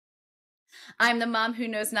I'm the Mom Who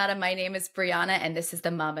Knows Nada. My name is Brianna, and this is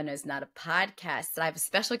the Mama Knows Nada podcast. I have a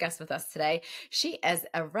special guest with us today. She is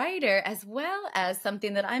a writer as well as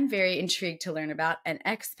something that I'm very intrigued to learn about, an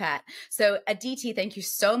expat. So Aditi, thank you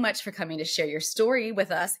so much for coming to share your story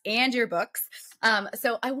with us and your books.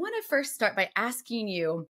 So I want to first start by asking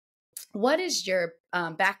you, what is your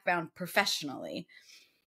background professionally?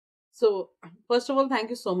 So, first of all, thank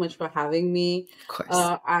you so much for having me. Of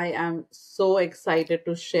course. I am so excited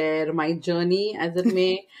to share my journey as it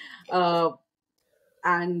may. Uh,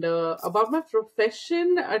 and About my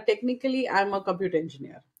profession, technically, I'm a computer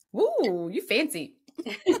engineer. Ooh, you fancy.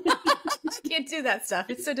 I can't do that stuff.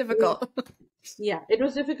 It's so difficult. Yeah, it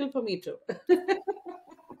was difficult for me too.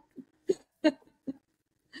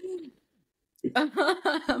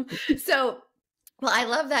 So, well, I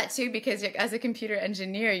love that too, because as a computer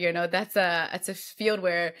engineer, that's a field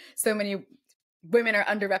where so many women are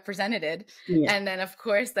underrepresented. Yeah. And then of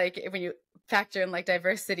course, like when you factor in like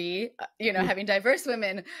diversity, having diverse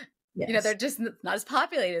women, Yes. they're just not as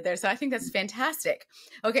populated there. So I think that's fantastic.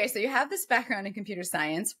 Okay. So you have this background in computer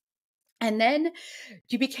science and then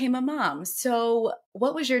you became a mom. So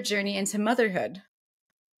what was your journey into motherhood?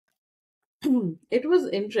 It was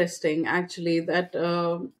interesting actually that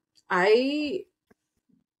I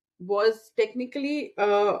was technically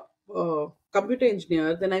a computer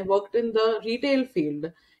engineer. Then I worked in the retail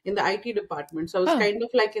field in the IT department. So I was Oh. kind of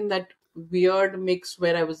like in that weird mix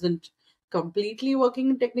where I wasn't completely working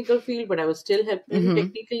in technical field, but I was still helping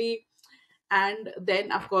technically. And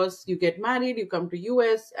then, of course, you get married, you come to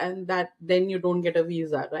US, and that then you don't get a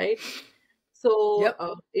visa, right? So Yep.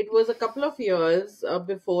 it was a couple of years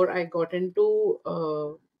before I got into.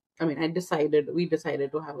 We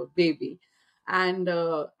decided to have a baby, and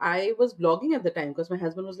I was blogging at the time because my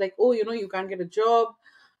husband was like, "Oh, you can't get a job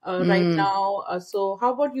right now. So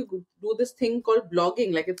how about you do this thing called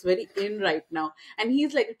blogging? Like it's very in right now." And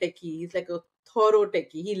he's like a techie. He's like a thorough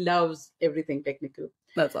techie. He loves everything technical.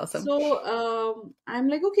 That's awesome. So I'm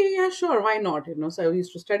like, okay, yeah, sure, why not? So I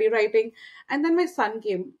used to study writing, and then my son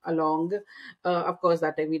came along. Of course,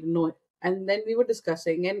 that time we didn't know, and then we were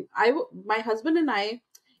discussing, and my husband and I,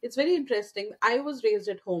 it's very interesting. I was raised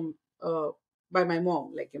at home by my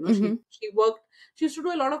mom. Like she worked. She used to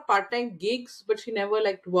do a lot of part time gigs, but she never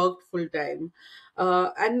like worked full time,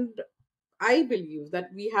 and I believe that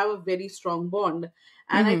we have a very strong bond.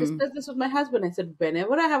 And I discussed this with my husband. I said,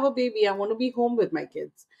 whenever I have a baby, I want to be home with my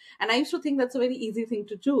kids. And I used to think that's a very easy thing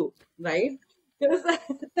to do, right? Because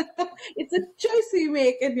it's a choice we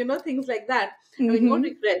make and, things like that. I mean, no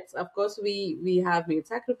regrets. Of course, we have made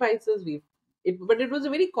sacrifices. But it was a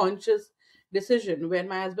very conscious decision where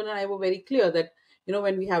my husband and I were very clear that,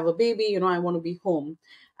 when we have a baby, I want to be home.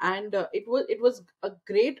 And it was a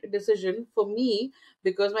great decision for me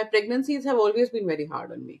because my pregnancies have always been very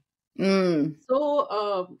hard on me.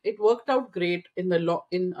 So it worked out great in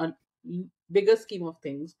a bigger scheme of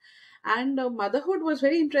things. And motherhood was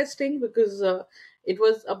very interesting because it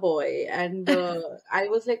was a boy, and I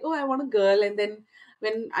was like, oh, I want a girl. And then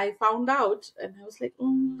when I found out, and I was like,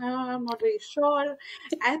 no, I'm not very sure.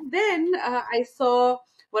 And then I saw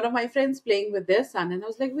one of my friends playing with their son, and I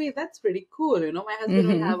was like, wait, that's pretty cool. My husband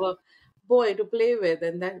will have a boy to play with,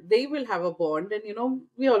 and then they will have a bond, and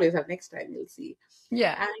we always have next time, you'll see.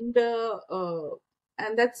 Yeah. And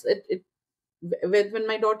that's it when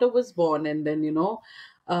my daughter was born, and then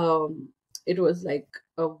um, it was like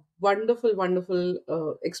a wonderful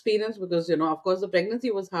experience because of course the pregnancy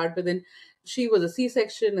was hard, but then she was a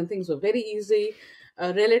C-section and things were very easy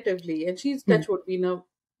relatively, and she's touch would been a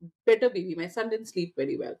better baby. My son didn't sleep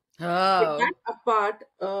very well. But Oh. that apart,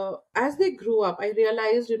 as they grew up, I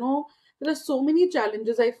realized, there are so many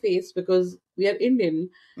challenges I face because we are Indian,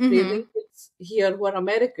 raising kids here who are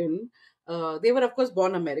American. They were, of course,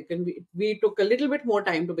 born American. We took a little bit more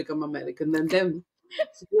time to become American than them.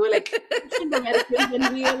 So they were like ancient Americans,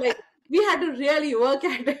 and we were like, we had to really work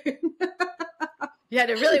at it. You had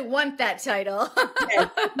to really want that title. Yes,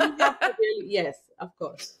 we have to really, yes, of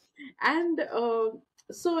course. And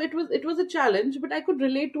so it was a challenge, but I could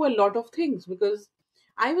relate to a lot of things because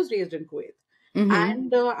I was raised in Kuwait,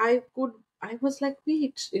 and I was like,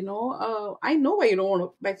 wait, I know why you don't want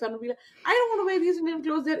to. My son would be like, I don't want to wear these Indian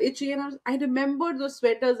clothes; they're itchy. And I remembered those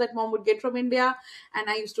sweaters that mom would get from India, and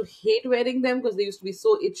I used to hate wearing them because they used to be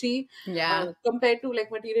so itchy. Yeah. Compared to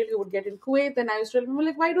like material you would get in Kuwait, and I used to remember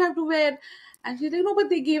like, why do I have to wear? And she's like, no, but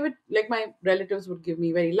they gave it, like my relatives would give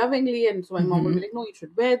me very lovingly. And so my mom would be like, no, you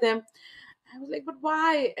should wear them. I was like, but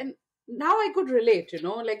why? And now I could relate,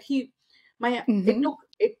 like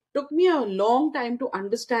it took me a long time to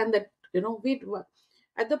understand that, wait,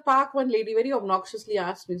 At the park, one lady very obnoxiously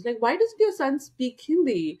asked me, it's like, why doesn't your son speak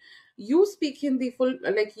Hindi? You speak Hindi full,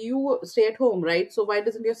 like you stay at home, right? So why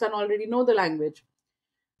doesn't your son already know the language?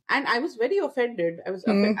 And I was very offended.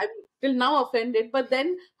 Mm. I'm till now offended. But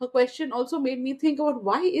then her question also made me think about,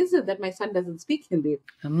 why is it that my son doesn't speak Hindi?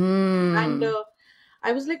 And Mm.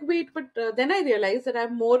 I was like, wait, but then I realized that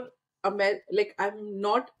I'm more like I'm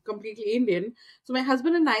not completely Indian. So my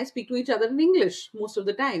husband and I speak to each other in English most of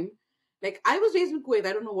the time. Like I was raised in Kuwait.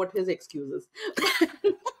 I don't know what his excuse is.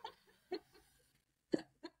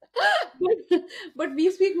 but, but we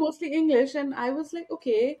speak mostly English, and I was like,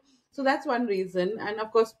 okay, so that's one reason. And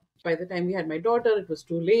of course, by the time we had my daughter, it was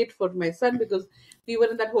too late for my son because we were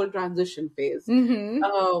in that whole transition phase. Mm-hmm.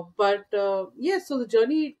 But yes, so the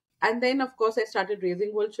journey, and then of course I started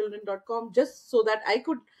raisingworldchildren.com just so that I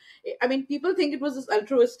could. I mean, people think it was this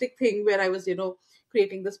altruistic thing where I was,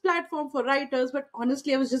 creating this platform for writers, but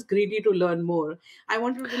honestly, I was just greedy to learn more. I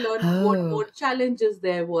wanted to learn what Oh. more challenges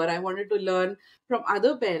there were. I wanted to learn from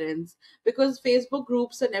other parents because Facebook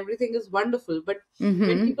groups and everything is wonderful. But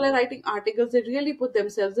when Mm-hmm. people are writing articles, they really put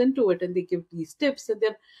themselves into it and they give these tips. And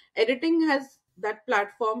their editing has that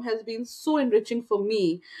platform has been so enriching for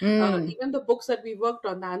me. Mm. Even the books that we worked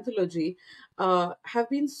on, the anthology, have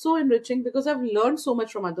been so enriching because I've learned so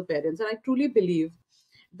much from other parents. And I truly believe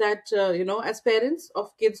that as parents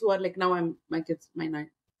of kids who are like now my kids my nine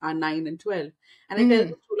are 9 and 12, and I tell Mm.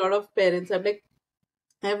 this to a lot of parents. I'm like,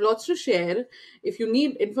 I have lots to share if you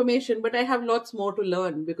need information, but I have lots more to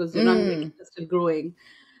learn because I'm very Mm. still growing.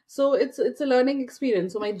 So it's a learning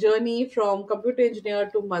experience. So my journey from computer engineer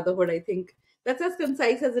to motherhood, I think that's as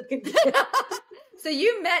concise as it can get. So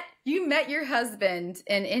you met your husband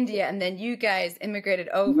in India, and then you guys immigrated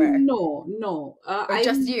over, No, no. or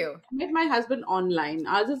just you? Met my husband online.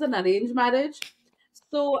 Ours is an arranged marriage.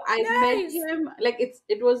 So I met Nice. him like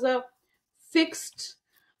it was a fixed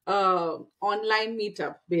online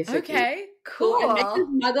meetup basically. Okay. So I met his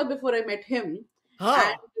Cool. mother before I met him.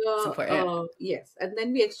 And Oh, it's important. yes, and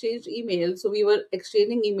then we exchanged emails. So we were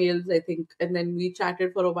exchanging emails, I think, and then we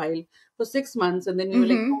chatted for a while for 6 months, and then we were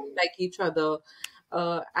like, Mm-hmm. oh, we like each other.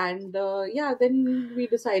 And yeah, then we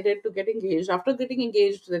decided to get engaged. After getting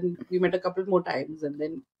engaged, then we met a couple more times, and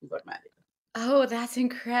then we got married. Oh, that's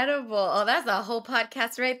incredible. Oh, that's a whole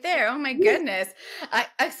podcast right there. Oh my goodness.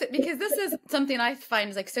 Because this is something I find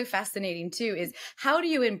is like so fascinating too, is how do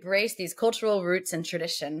you embrace these cultural roots and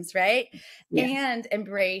traditions, right? Yes. And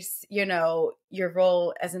embrace, your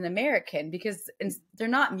role as an American, because they're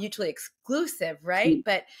not mutually exclusive, right? Mm.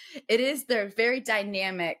 But they're very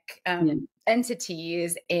dynamic Yeah.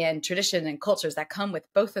 entities and tradition and cultures that come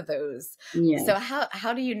with both of those. So Yes.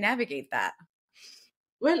 how do you navigate that?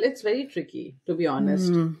 Well, it's very tricky, to be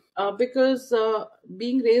honest, Mm, because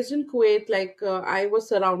being raised in Kuwait, like I was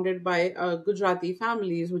surrounded by Gujarati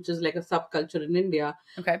families, which is like a subculture in India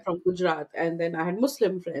okay. from Gujarat. And then I had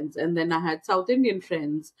Muslim friends, and then I had South Indian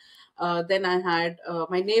friends. Then I had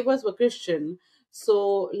my neighbors were Christian.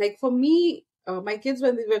 So, like for me, my kids,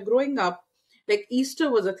 when they were growing up, like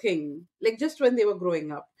Easter was a thing, like just when they were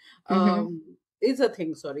growing up. Mm-hmm. Is a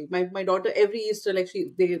thing. Sorry, my daughter every Easter, like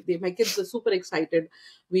my kids are super excited.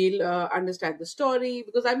 We'll understand the story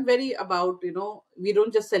because I'm very about, we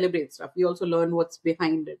don't just celebrate stuff, we also learn what's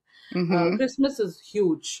behind it. Mm-hmm. Christmas is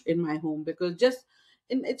huge in my home because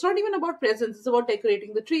it's not even about presents, it's about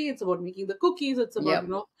decorating the tree, it's about making the cookies, it's about,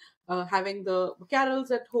 Yep. having the carols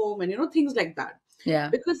at home, and things like that, Yeah.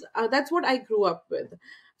 because that's what I grew up with.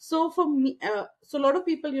 So for me, so a lot of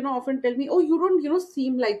people, often tell me, oh, you don't,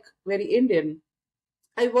 seem like very Indian.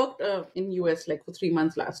 I worked in US like for 3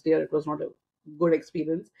 months last year. It was not a good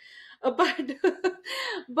experience, but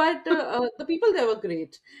the people there were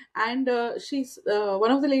great. And she's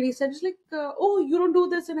one of the ladies said, she's like, "Oh, you don't do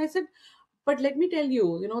this," and I said, but let me tell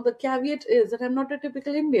you, the caveat is that I'm not a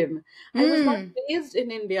typical Indian. I was not Mm. raised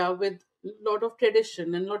in India with a lot of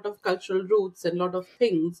tradition and lot of cultural roots and lot of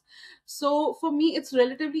things. So for me, it's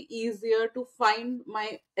relatively easier to find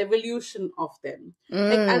my evolution of them.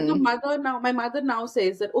 Like as a Mm. mother now, my mother now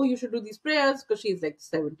says that, oh, you should do these prayers because she's like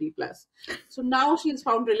 70 plus. So now she's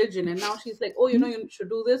found religion, and now she's like, oh, you should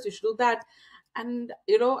do this, you should do that. And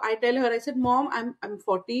I tell her, I said, Mom, I'm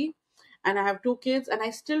 40 and I have two kids, and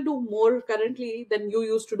I still do more currently than you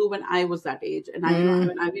used to do when I was that age, and Mm.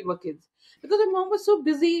 when we were kids, because my mom was so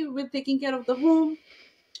busy with taking care of the home,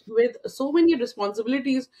 with so many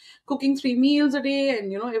responsibilities, cooking 3 meals a day,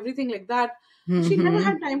 and everything like that. She never Mm-hmm.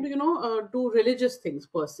 had time to do religious things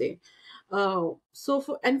per se.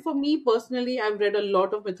 For me personally, I've read a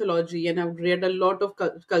lot of mythology and I've read a lot of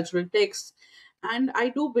cultural texts, and I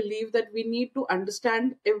do believe that we need to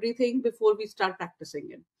understand everything before we start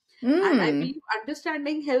practicing it. And I Mm. believe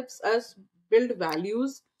understanding helps us build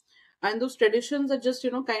values, and those traditions are just,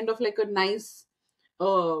 kind of like a nice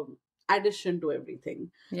uh, addition to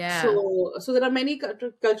everything. Yeah. So there are many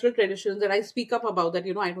cultural traditions that I speak up about, that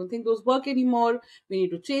I don't think those work anymore. We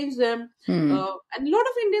need to change them. Hmm. And a lot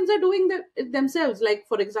of Indians are doing that it themselves. Like,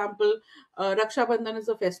 for example, Raksha Bandhan is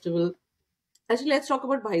a festival. Actually, let's talk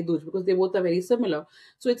about Bhai Dooj, because they both are very similar.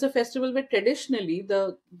 So it's a festival where traditionally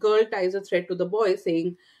the girl ties a thread to the boy,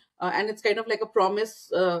 saying, and it's kind of like a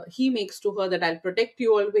promise he makes to her, that I'll protect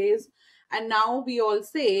you always. And now we all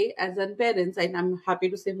say, as in parents, and I'm happy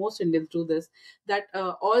to say most Indians do this, that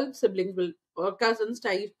all siblings will, or cousins,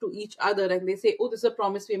 tie to each other, and they say, oh, this is a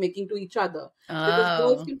promise we're making to each other. Because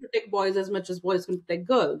girls Oh, can protect boys as much as boys can protect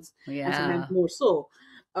girls, and sometimes yeah. more so.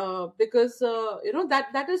 Because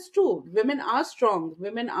that is true. Women are strong.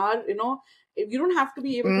 Women are, you don't have to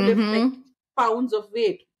be able to lift like Mm-hmm. pounds of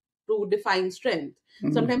weight to define strength.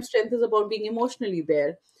 Mm. Sometimes strength is about being emotionally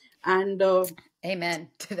there, and Amen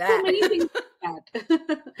to so that. many things like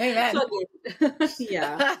that. So Amen. again,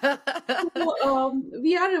 yeah. So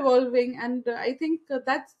we are evolving, and I think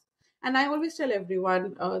that's. And I always tell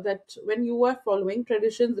everyone that when you are following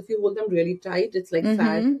traditions, if you hold them really tight, it's like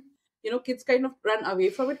sad. Mm-hmm. Kids kind of run away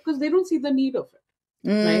from it because they don't see the need of it,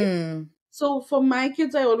 right? Mm. So for my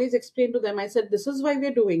kids, I always explain to them, I said, this is why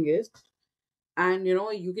we're doing it. And,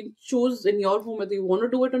 you can choose in your home whether you want to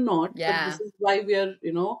do it or not. But Yeah. this is why we're,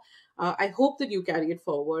 I hope that you carry it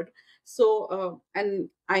forward. So, and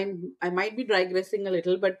I might be digressing a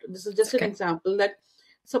little, but this is It's just an okay. example that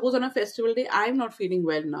suppose on a festival day, I'm not feeling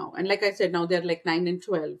well now. And like I said, now they're like 9 and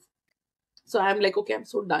 12. So I'm like, okay, I'm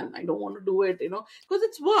so done. I don't want to do it, because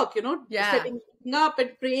it's work, Yeah. setting up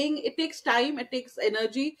and praying. It takes time, it takes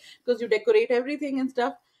energy, because you decorate everything and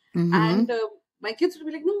stuff. Mm-hmm. And my kids will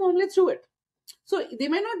be like, no, mom, let's do it. So they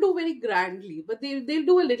might not do very grandly, but they'll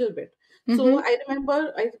do a little bit. So Mm-hmm. I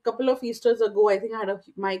remember a couple of Easters ago, I think I had a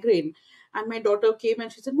migraine, and my daughter came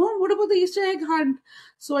and she said, "Mom, what about the Easter egg hunt?"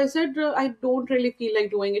 So I said, "I don't really feel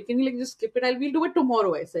like doing it. Can you like just skip it? We'll do it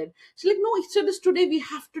tomorrow." I said. She's like, "No, Easter is today. We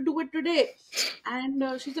have to do it today." And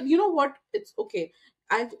she said, "You know what? It's okay."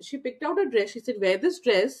 She picked out a dress. She said, "Wear this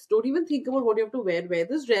dress. Don't even think about what you have to wear. Wear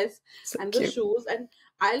this dress So and the cute. shoes." And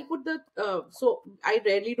I'll put the so I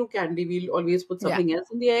rarely do candy. We'll always put Yeah. something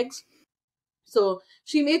else in the eggs. So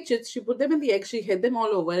she made chits. She put them in the eggs. She hid them all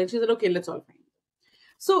over, and she said, "Okay, let's all find."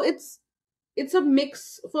 So it's a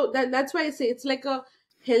mix. So that's why I say it's like a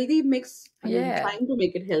healthy mix, and I'm Yeah. trying to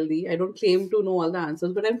make it healthy. I don't claim to know all the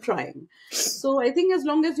answers, but I'm trying. So I think as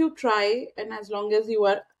long as you try, and as long as you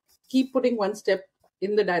are keep putting one step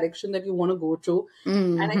in the direction that you want to go to,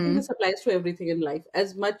 and I think Mm-hmm. this applies to everything in life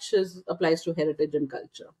as much as applies to heritage and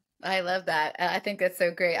culture. I love that. I think that's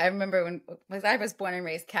so great. I remember when because I was born and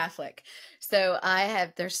raised Catholic. So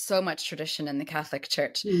there's so much tradition in the Catholic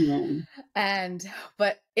Church. Yeah. And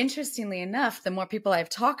but interestingly enough, the more people I've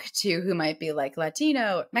talked to who might be like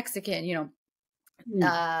Latino, Mexican,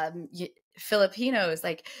 Hmm. Filipinos,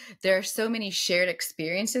 like there are so many shared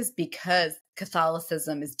experiences because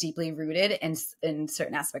Catholicism is deeply rooted in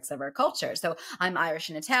certain aspects of our culture. So I'm Irish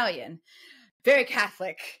and Italian, very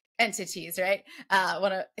Catholic entities, right?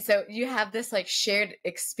 So you have this like shared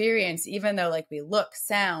experience, even though like we look,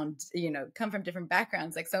 sound, come from different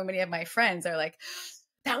backgrounds. Like so many of my friends are like,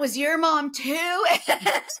 that was your mom too.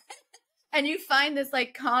 And you find this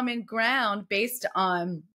like common ground based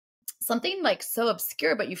on something like so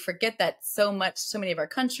obscure, but you forget that so many of our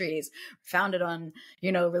countries founded on,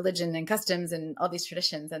 religion and customs and all these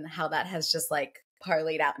traditions and how that has just like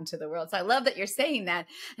parlayed out into the world. So I love that you're saying that.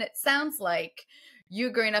 And it sounds like you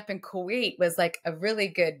growing up in Kuwait was like a really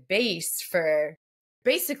good base for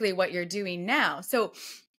basically what you're doing now. So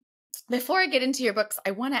before I get into your books,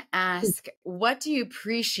 I want to ask, what do you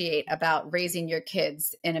appreciate about raising your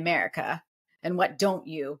kids in America? And what don't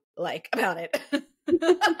you like about it?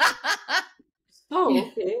 Oh, Yeah.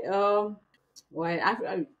 okay. Why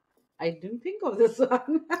I didn't think of this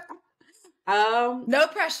one. um, No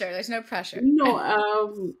pressure. There's no pressure.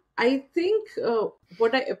 no. I think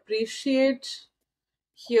what I appreciate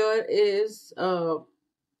here is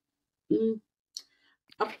mm,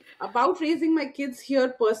 about raising my kids here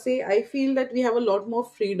per se. I feel that we have a lot more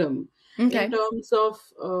freedom in Okay. terms of,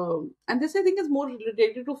 and this I think is more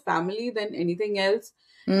related to family than anything else.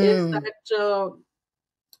 Is Mm, that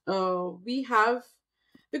we have,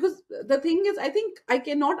 because the thing is, I think I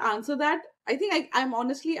cannot answer that. I think I'm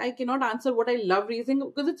honestly, I cannot answer what I love raising,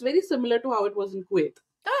 because it's very similar to how it was in Kuwait.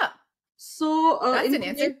 oh, So that's in an Kuwait,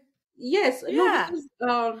 answer. yes, no, Yeah. because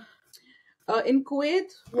in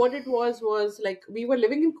Kuwait, what it was like we were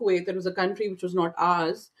living in Kuwait. It was a country which was not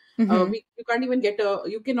ours, Mm-hmm. You can't even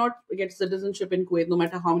you cannot get citizenship in Kuwait no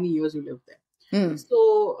matter how many years you live there. Mm.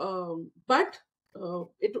 So, but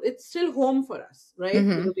it's still home for us, right?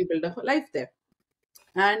 Mm-hmm. Because we built a life there,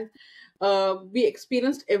 and we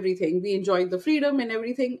experienced everything. We enjoyed the freedom and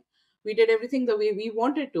everything. We did everything the way we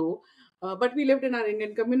wanted to, but we lived in our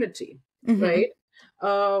Indian community, Mm-hmm. right?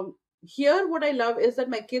 Here, what I love is that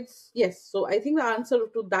my kids, yes. So I think the answer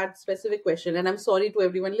to that specific question, and I'm sorry to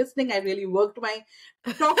everyone listening, I really talked my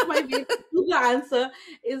way to the answer,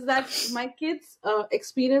 is that my kids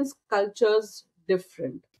experience cultures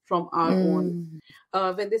different from our own. Mm.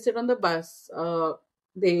 When they sit on the bus,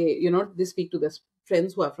 they speak to their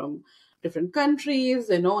friends who are from different countries,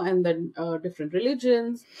 and then different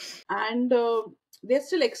religions, and they're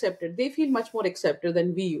still accepted. They feel much more accepted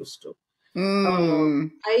than we used to.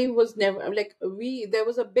 Mm. I was never like we. There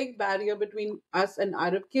was a big barrier between us and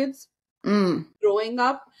Arab kids Mm. growing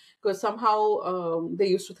up, because somehow they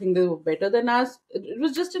used to think they were better than us. It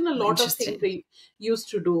was just in a Oh, lot of things interesting. they used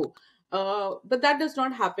to do. But that does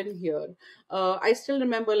not happen here. I still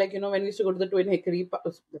remember, like, when we used to go to the Twin Hickory,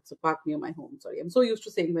 that's a park near my home. Sorry, I'm so used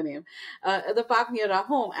to saying the name. The park near our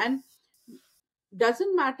home, and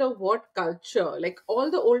doesn't matter what culture, like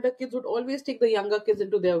all the older kids would always take the younger kids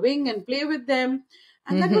into their wing and play with them,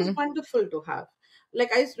 and that was Mm-hmm. wonderful to have.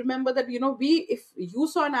 Like, I remember that, we if you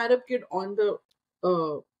saw an Arab kid on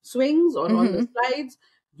the swings or on the Mm-hmm. slides,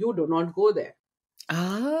 you do not go there.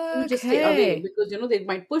 You just stay away, Okay. because they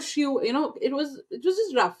might push you. It was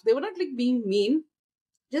just rough. They were not like being mean,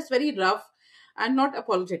 just very rough, and not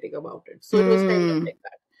apologetic about it. So it was kind of Mm. like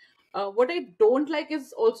that. What I don't like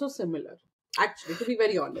is also similar, actually, to be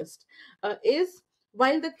very honest, is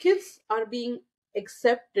while the kids are being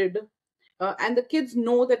accepted, and the kids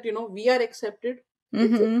know that, we are accepted,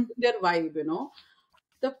 it's Mm-hmm. their vibe.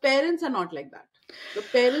 The parents are not like that. The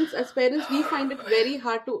parents, as parents, we find it very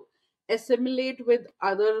hard to assimilate with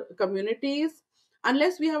other communities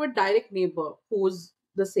unless we have a direct neighbor who's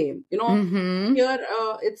the same. Mm-hmm. Here,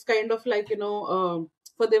 it's kind of like, for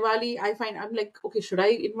Diwali, I'm like, okay, should I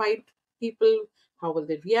invite people? How will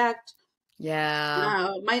they react? Yeah.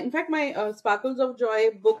 In fact, my Sparkles of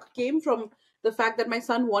Joy book came from the fact that my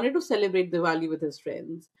son wanted to celebrate Diwali with his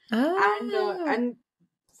friends, and Oh.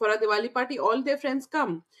 for a Diwali party, all their friends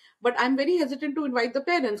come. But I'm very hesitant to invite the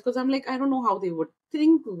parents, because I'm like, I don't know how they would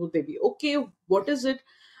think. Would they be okay? What is it?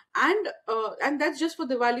 And that's just for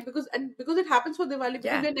Diwali, because it happens for Diwali, because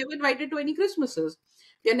Yeah. they're never invited to any Christmases.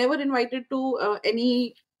 They're never invited to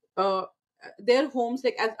any uh, their homes,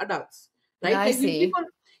 like, as adults, No, right? I Like, see.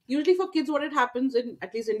 usually for kids, what it happens in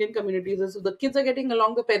at least Indian communities is, if the kids are getting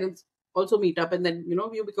along, the parents also meet up, and then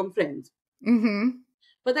you become friends. Mm-hmm.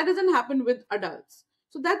 But that doesn't happen with adults.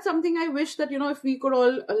 So that's something I wish that, if we could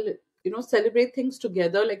all celebrate things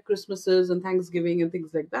together, like Christmases and Thanksgiving and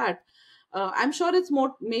things like that. I'm sure it's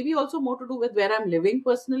more, maybe also more to do with where I'm living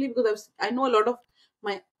personally, because I know a lot of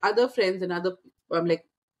my other friends and like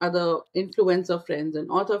other influencer friends and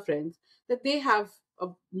author friends, that they have a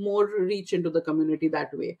more reach into the community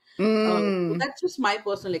that way. So Mm. that's just my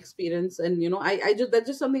personal experience, and I just that's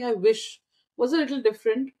just something I wish was a little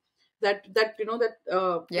different, that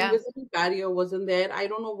Yeah. invisible barrier wasn't there. I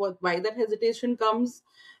don't know why that hesitation comes,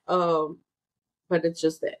 um, but it's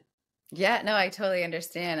just there. Yeah, no, I totally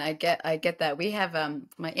understand. I get that. We have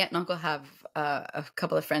my aunt and uncle have a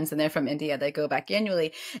couple of friends and they're from India. They go back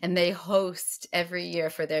annually and they host every year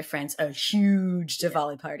for their friends a huge Yeah,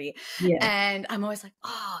 Diwali party. yeah, And I'm always like,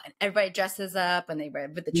 oh, and everybody dresses up and they wear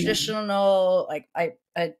with the yeah. traditional, like I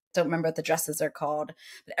don't remember what the dresses are called,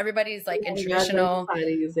 but everybody's like in Yeah, and traditional.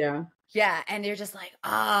 safaris, yeah, Yeah, and you're just like,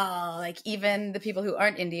 oh, like even the people who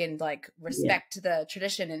aren't Indian like yeah, respect the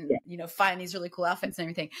tradition and yeah, find these really cool outfits and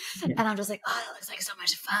everything. yeah. And I'm just like, oh, that looks like so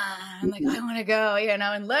much fun. I'm like, Mhm. I want to go,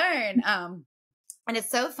 and learn. And it's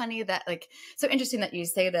so funny that like so interesting that you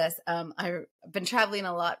say this. I've been traveling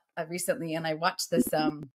a lot recently, and I watched this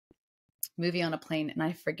movie on a plane, and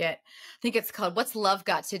I forget. I think it's called "What's Love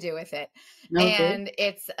Got to Do with It," Okay. and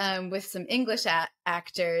it's with some English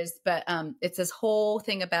actors, but it's this whole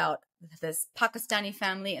thing about this Pakistani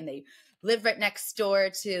family, and they live right next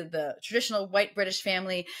door to the traditional white British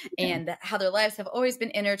family, Yeah. and how their lives have always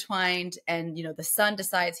been intertwined. And the son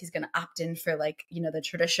decides he's going to opt in for like the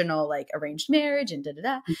traditional like arranged marriage and da da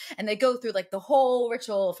da, and they go through like the whole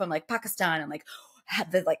ritual from like Pakistan and like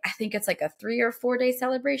like I think it's like a 3 or 4 day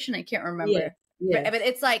celebration. I can't Yes, remember, but yes.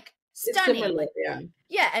 it's like It's stunning. similar. Like Yeah,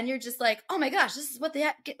 yeah, and you're just like, oh my gosh, this is what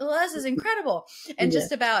this is incredible, and yeah,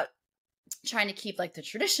 just about trying to keep like the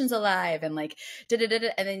traditions alive and like and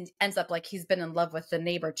then ends up like he's been in love with the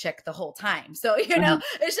neighbor chick the whole time. So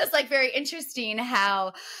it's just like very interesting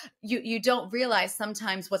how you don't realize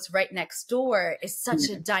sometimes what's right next door is such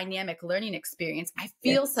a dynamic learning experience. I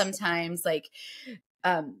feel sometimes like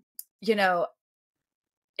you know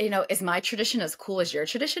is my tradition as cool as your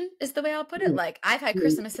tradition, is the way I'll put it. Like, I've had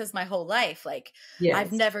Christmases my whole life. Like,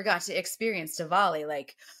 I've never got to experience Diwali.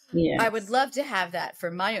 Like, I would love to have that for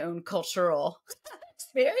my own cultural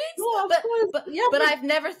experience. No, of course. But I've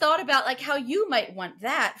never thought about like how you might want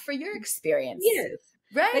that for your experience. Yes.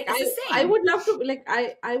 Right? Like It's the same. I would love to, like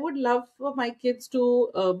I would love for my kids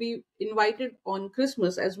to be invited on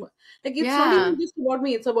Christmas as well. Like it's not even just about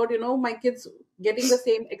me, it's about my kids getting the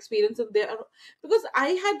same experience in their, because I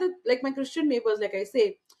had the, like, my Christian neighbors, like I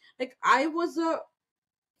say, like I was a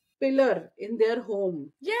pillar in their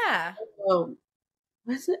home. Yeah.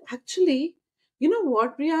 Actually, you know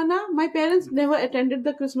what, Brianna, my parents never attended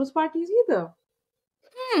the Christmas parties either.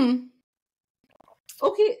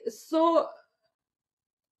 Okay, so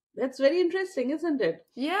that's very interesting, isn't it?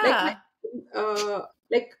 Yeah.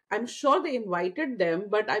 Like I'm sure they invited them,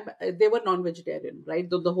 but they were non-vegetarian, right?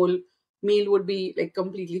 The whole meal would be like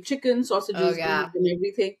completely chicken, sausages, beef, and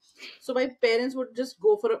everything. So my parents would just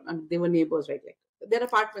go for I mean, they were neighbors, right? Like their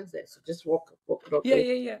apartments there, so just walk.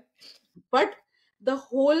 Yeah. But the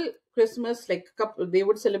whole Christmas, like they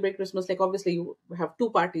would celebrate Christmas. Like obviously you have 2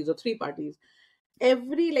 parties or 3 parties.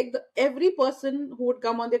 Every person who would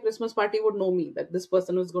come on their Christmas party would know me, that this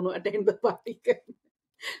person was going to attend the party.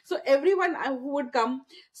 So everyone who would come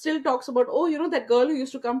still talks about, oh, that girl who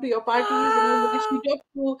used to come to your parties, what she talked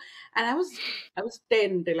to. And I was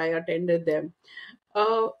 10 till I attended them.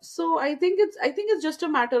 So I think it's just a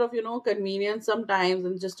matter of convenience sometimes,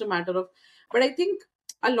 and just a matter of, but I think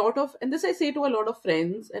a lot of, and this I say to a lot of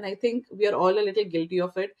friends, and I think we are all a little guilty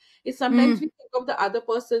of it, is sometimes we think of the other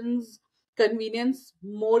person's convenience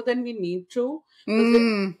more than we need to,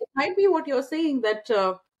 because it might be what you're saying, that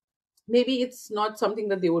maybe it's not something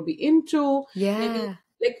that they would be into. Maybe,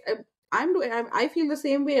 like, I feel the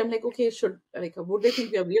same way. I'm like, okay, would they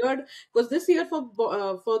think we are weird? Because this year for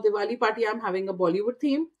Diwali party, I'm having a Bollywood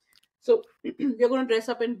theme. So we're going to dress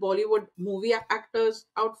up in Bollywood movie actors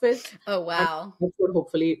outfits. Oh wow!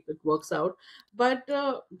 Hopefully it works out. But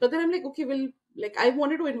then I'm like, okay, well, like I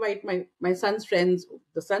wanted to invite my son's friends.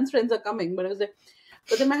 The son's friends are coming, but I was like,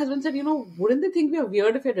 but then my husband said, wouldn't they think we are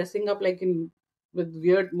weird if you're dressing up like with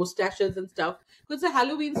weird mustaches and stuff? Because it's a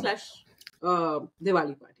Halloween /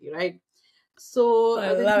 Diwali party, right? So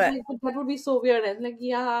I then love he's it. like, but that would be so weird. And like,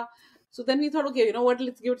 yeah. So then we thought, okay, you know what?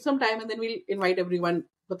 Let's give it some time, and then we'll invite everyone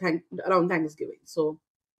for around Thanksgiving. So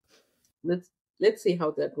let's see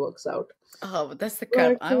how that works out. Oh, that's the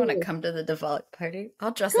crap. I want to come to the Diwali party.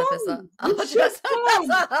 I'll dress up as a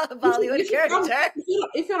Bollywood character.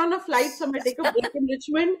 If you're on a flight somewhere, take a break in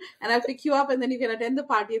Richmond, and I'll pick you up, and then you can attend the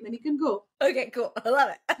party, and then you can go. Okay, cool. I love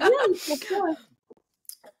it. Yes, of course.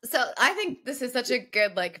 So I think this is such a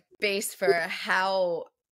good like base for how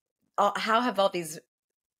have all these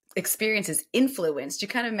experiences influenced. You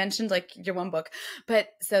kind of mentioned like your one book, but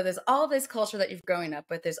so there's all this culture that you've growing up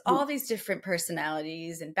with. There's all these different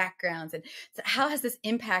personalities and backgrounds, and so how has this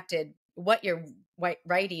impacted what you're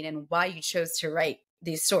writing and why you chose to write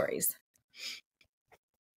these stories?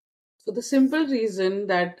 For the simple reason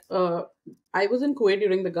that I was in Kuwait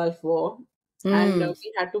during the Gulf War, and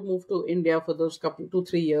we had to move to India for those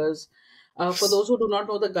 2-3 years. For those who do not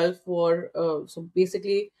know the Gulf War, so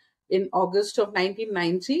basically in August of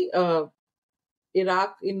 1990,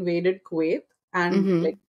 Iraq invaded Kuwait, and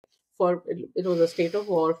like it was a state of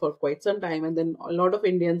war for quite some time, and then a lot of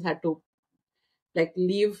Indians had to like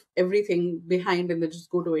leave everything behind and then just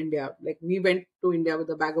go to India. Like we went to India with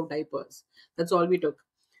a bag of diapers. That's all we took.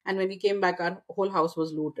 And when we came back, our whole house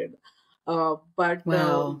was looted. But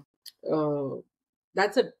wow.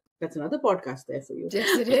 That's another podcast there for you.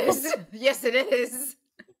 Yes, it is. Yes, it is.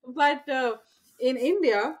 But in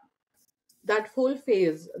India, that whole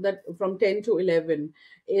phase, that from 10 to 11,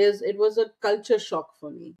 it was a culture shock for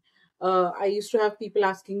me. I used to have people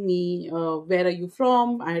asking me, where are you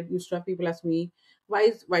from? I used to have people ask me, why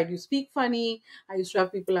do you speak funny? I used to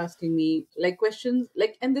have people asking me like questions,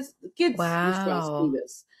 like, and this kids used to ask me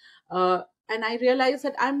this. And I realized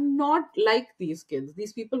that I'm not like these kids.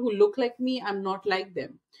 These people who look like me, I'm not like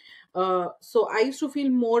them. So I used to feel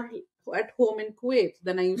more at home in Kuwait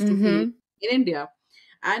than I used to feel in India.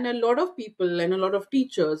 And a lot of people and a lot of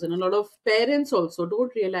teachers and a lot of parents also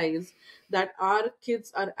don't realize that our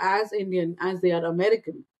kids are as Indian as they are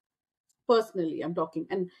American. Personally, I'm talking.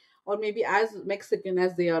 And or maybe as Mexican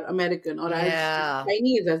as they are American, or as Yeah.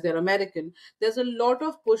 Chinese as they're American. There's a lot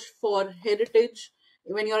of push for heritage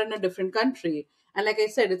when you're in a different country. And like I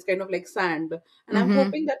said, it's kind of like sand. And I'm Mm-hmm.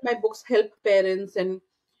 hoping that my books help parents and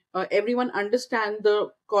everyone understand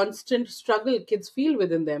the constant struggle kids feel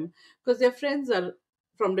within them, because their friends are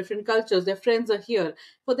from different cultures, their friends are here.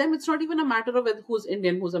 For them, it's not even a matter of who's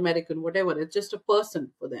Indian, who's American, whatever. It's just a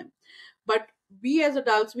person for them. But we as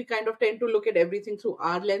adults, we kind of tend to look at everything through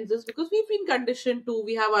our lenses because we've been conditioned to.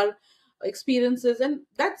 We have our experiences, and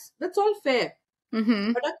that's all fair.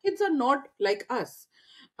 Mm-hmm. But our kids are not like us.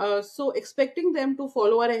 So expecting them to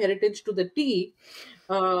follow our heritage to the T,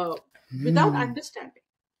 uh, without Mm. understanding,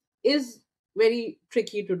 is very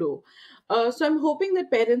tricky to do. So I'm hoping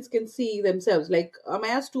that parents can see themselves. Like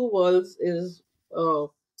Amaya's Two Worlds is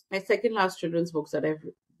my second last children's book that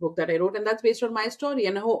I wrote, and that's based on my story.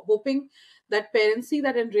 And hoping that parents see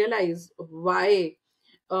that and realize why,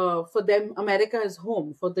 for them, America is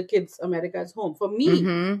home. For the kids, America is home. For me,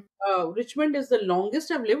 Mm-hmm. Richmond is the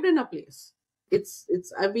longest I've lived in a place. It's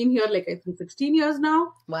I've been here like I think 16 years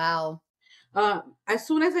now. Wow. As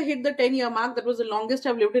soon as I hit the 10-year mark, that was the longest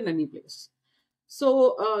I've lived in any place.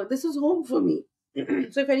 So this is home for me.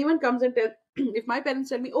 So if anyone comes and if my parents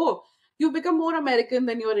tell me, "Oh, you become more American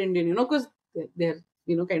than you're Indian," because they're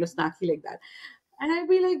kind of snarky like that, and I'd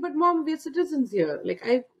be like, "But mom, we're citizens here. Like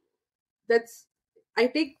that's I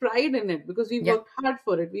take pride in it because we Yep. worked hard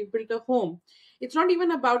for it. We built a home. It's not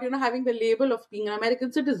even about having the label of being an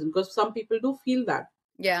American citizen, because some people do feel that.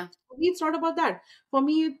 Yeah. For me, it's not about that. For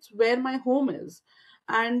me, it's where my home is.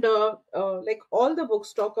 And like all the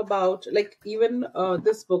books talk about, like even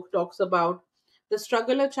this book talks about the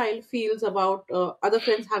struggle a child feels about other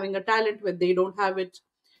friends having a talent when they don't have it,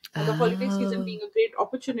 and the holiday season Oh. being a great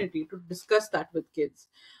opportunity to discuss that with kids.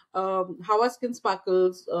 How our skin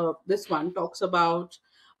sparkles, this one talks about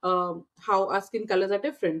how our skin colors are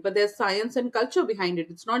different, but there's science and culture behind it.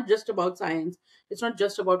 It's not just about science, it's not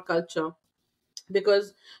just about culture.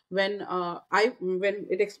 Because my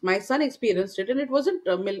son experienced it, and it wasn't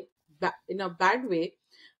in a bad way,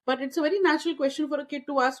 but it's a very natural question for a kid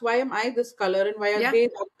to ask, why am I this color and why are Yeah. they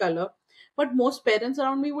that color? But most parents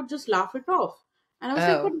around me would just laugh it off, and I was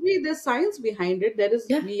like, but Oh. wait, there's science behind it. There is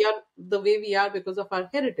Yeah. We are the way we are because of our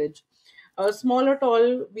heritage. Small or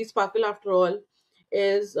tall, we sparkle after all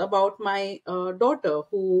is about my daughter,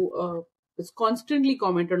 who is constantly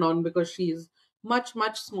commented on because she's much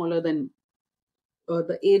smaller than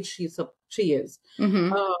the age she is.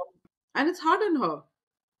 Mm-hmm. um, and it's hard on her.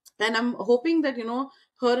 And I'm hoping that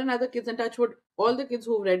her and other kids, in touch with all the kids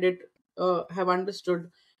who've read it, have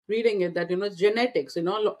understood reading it, that it's genetics.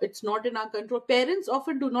 It's not in our control. Parents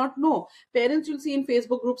often do not know. Parents, you'll see in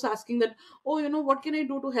Facebook groups asking that, oh, what can I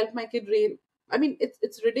do to help my kid read? I mean,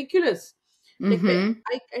 it's ridiculous. Like Mm-hmm.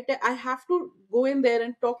 I have to go in there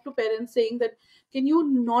and talk to parents saying that, can you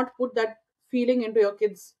not put that feeling into your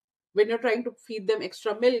kids when you're trying to feed them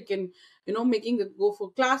extra milk, and making them go for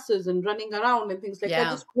classes and running around and things like that,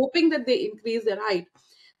 Yeah. just hoping that they increase their height.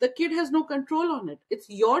 The kid has no control on it. It's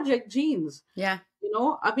your genes. Yeah.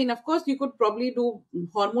 I mean, of course you could probably do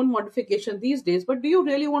hormone modification these days, but do you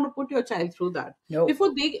really want to put your child through that Nope.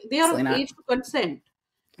 before they are of Absolutely not. age to consent?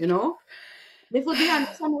 you know Before they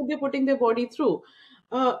understand what they're putting their body through.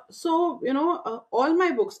 All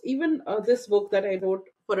my books, even this book that I wrote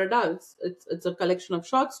for adults, it's a collection of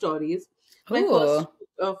short stories. My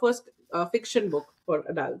first Oh. fiction book for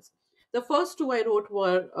adults. The first two I wrote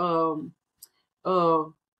were uh,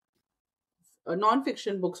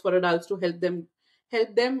 non-fiction books for adults to help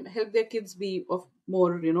their kids be of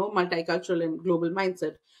more multicultural and global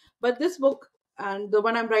mindset. But this book and the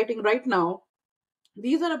one I'm writing right now,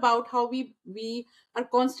 these are about how we are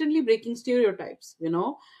constantly breaking stereotypes,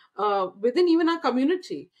 within even our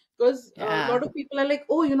community. Because a Yeah. lot of people are like,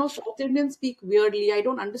 oh, South Indians speak weirdly, I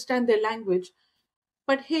don't understand their language.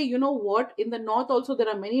 But hey, you know what, in the north also there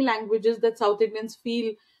are many languages that South Indians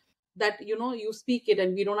feel that you speak it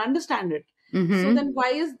and we don't understand it. So Mm-hmm. then why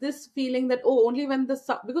is this feeling that, oh, only when because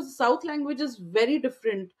the South language is very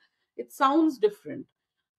different, it sounds different.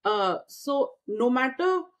 So no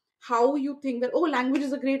matter how you think that, oh, language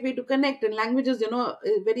is a great way to connect and language is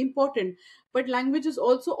very important, but language is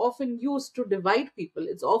also often used to divide people.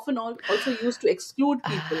 It's often also used to exclude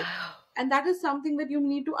people, Oh, and that is something that you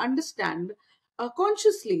need to understand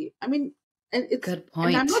consciously. I mean, good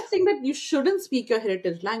and I'm point. not saying that you shouldn't speak your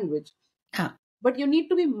heritage language, Yeah. but you need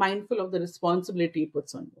to be mindful of the responsibility it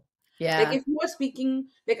puts on you. Like Yeah. if you are speaking,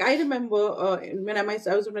 like I remember when I was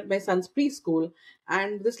at my son's preschool,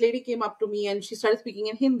 and this lady came up to me and she started speaking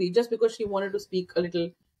in Hindi just because she wanted to speak a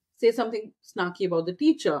little, say something snarky about the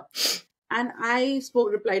teacher. And I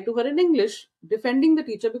replied to her in English, defending the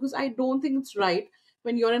teacher, because I don't think it's right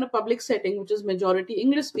when you're in a public setting, which is majority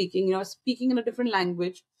English speaking, you're speaking in a different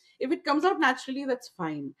language. If it comes out naturally, that's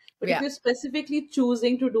fine. But if Yeah. you're specifically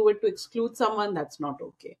choosing to do it to exclude someone, that's not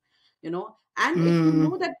okay. And if you Mm,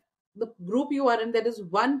 know that the group you are in, there is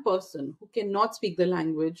one person who cannot speak the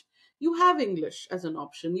language, you have English as an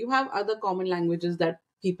option. You have other common languages that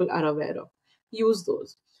people are aware of. Use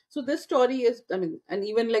those. So this story is, I mean, and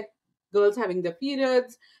even like girls having their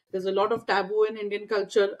periods, there's a lot of taboo in Indian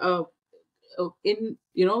culture, in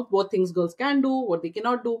what things girls can do, what they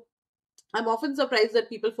cannot do. I'm often surprised that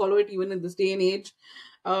people follow it even in this day and age.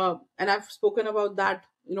 And I've spoken about that.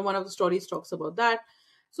 One of the stories talks about that.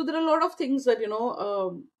 So there are a lot of things that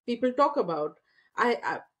people talk about.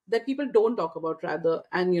 That people don't talk about, rather,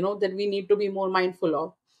 and that we need to be more mindful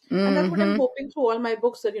of. And that's what I'm mm-hmm. hoping through all my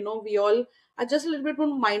books, that we all are just a little bit more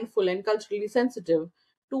mindful and culturally sensitive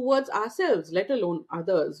towards ourselves, let alone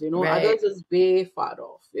others. Right. Others is way far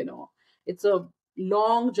off. It's a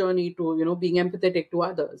long journey to being empathetic to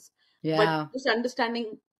others, but Yeah. just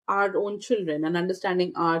understanding our own children and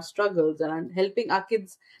understanding our struggles and helping our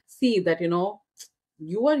kids see that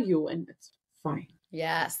you are you and it's fine.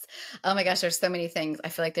 Yes. Oh my gosh, there's so many things. I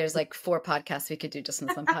feel like there's like 4 podcasts we could do just in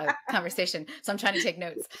this one conversation. So I'm trying to take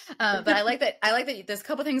notes. But I like that. I like that. There's a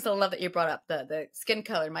couple things I love that you brought up. The skin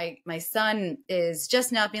color. My son is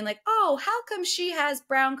just now being like, oh, how come she has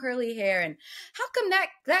brown curly hair, and how come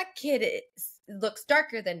that kid looks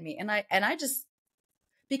darker than me? And I just,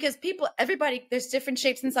 because everybody, there's different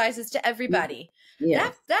shapes and sizes to everybody. that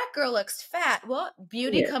Yes. that girl looks fat. Well,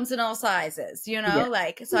 beauty Yes. comes in all sizes, Yes.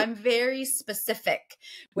 like, so Yes. I'm very specific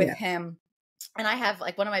with Yes. him. And I have,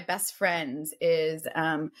 like, one of my best friends is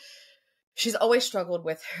she's always struggled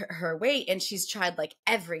with her weight, and she's tried like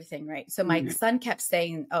everything, right? So my Yes. son kept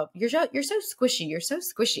saying, oh, you're so squishy, you're so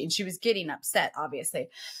squishy, and she was getting upset, obviously.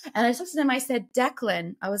 And I looked at him, I said,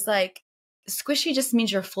 Declan, I was like, squishy just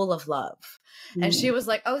means you're full of love. And she Yes. was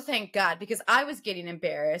like, oh, thank God, because I was getting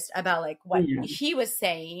embarrassed about like what Yeah. he was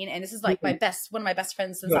saying. And this is like Yeah. one of my best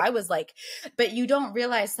friends since Right. I was like, but you don't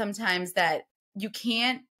realize sometimes that you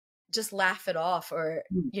can't just laugh it off or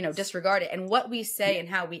Yes. disregard it. And what we say Yeah. and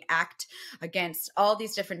how we act against all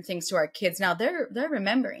these different things to our kids, now they're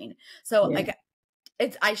remembering. So Yeah. like,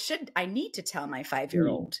 I need to tell my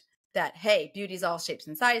 5-year-old Yeah. that, hey, beauty's all shapes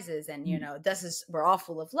and sizes, and we're all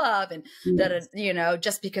full of love, and that Yes.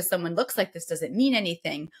 just because someone looks like this doesn't mean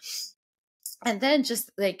anything. And then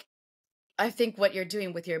just like, I think what you're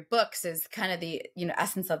doing with your books is kind of the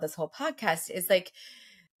essence of this whole podcast, is like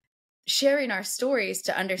sharing our stories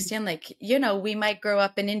to understand, like, we might grow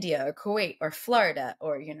up in India or Kuwait or Florida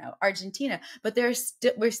or Argentina, but there's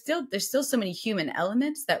still so many human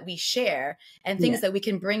elements that we share, and things Yes. that we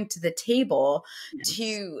can bring to the table Yes.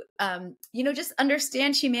 to just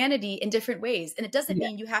understand humanity in different ways. And it doesn't Yes.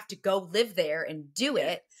 mean you have to go live there and do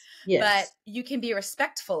Yes. it, but Yes. you can be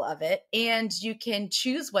respectful of it, and you can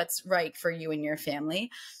choose what's right for you and your family.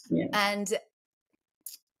 Yes. And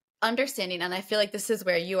understanding, and I feel like this is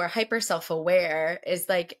where you are hyper self-aware, is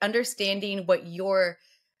like understanding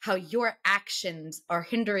how your actions are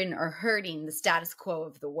hindering or hurting the status quo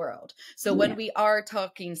of the world. So when Yes. we are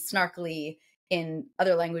talking snarkily in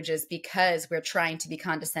other languages because we're trying to be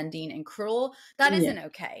condescending and cruel, that Yes. isn't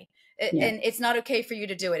okay. Yes. And it's not okay for you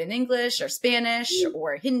to do it in English or Spanish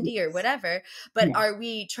or Hindi or Yes. whatever. But Yes. are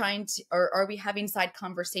we trying to, or are we having side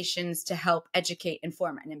conversations to help educate,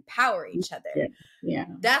 inform, and empower each other? Yes. Yeah.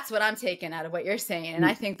 That's what I'm taking out of what you're saying. And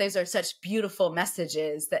I think those are such beautiful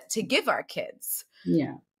messages that to give our kids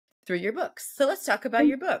Yeah. through your books. So let's talk about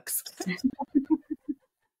your books.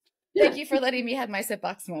 Thank you for letting me have my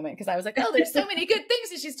soapbox moment, because I was like, oh, there's so many good things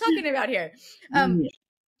that she's talking about here.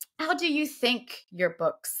 How do you think your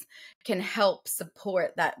books can help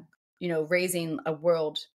support that, raising a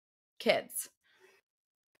world kids?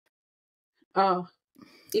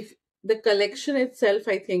 If the collection itself,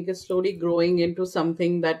 I think, is slowly growing into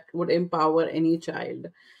something that would empower any child.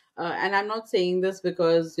 And I'm not saying this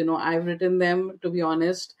because I've written them, to be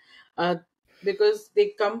honest, uh, because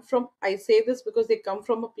I say this because they come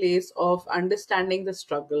from a place of understanding the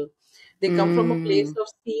struggle. They come from a place Mm, of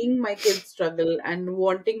seeing my kids struggle and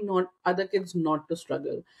wanting not other kids not to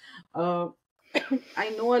struggle. uh, I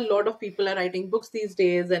know a lot of people are writing books these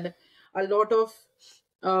days, and a lot of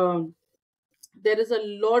um there is a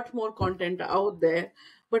lot more content out there.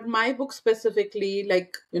 But my book specifically,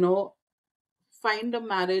 like, find a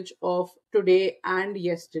marriage of today and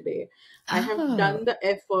yesterday. I have oh, done the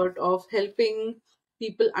effort of helping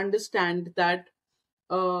people understand that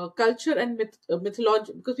culture and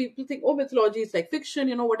mythology, because people think, oh, mythology is like fiction,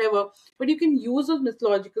 whatever. But you can use those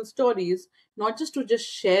mythological stories not just to just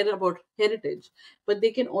share about heritage, but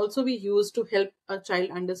they can also be used to help a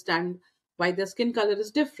child understand why their skin color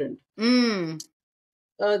is different. Mm.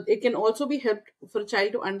 It can also be helped for a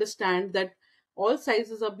child to understand that all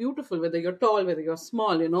sizes are beautiful, whether you're tall, whether you're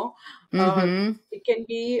small. Mm-hmm. It can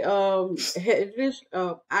be heritage,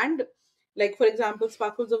 and like, for example,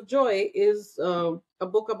 Sparkles of Joy is a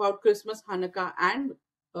book about Christmas, Hanukkah, and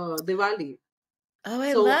Diwali. Oh,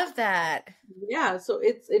 I So love that. yeah, so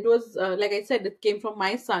it was, like I said, it came from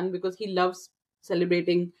my son because he loves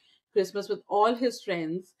celebrating Christmas with all his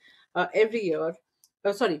friends every year.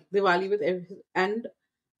 Sorry, Diwali with and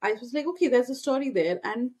I was like, okay, there's a story there.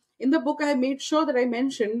 And in the book, I made sure that I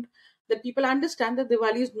mentioned that people understand that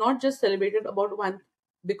Diwali is not just celebrated about one,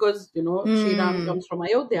 because Sri Ram Mm. comes from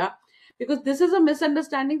Ayodhya, because this is a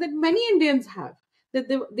misunderstanding that many Indians have, that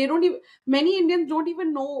they don't even, many Indians don't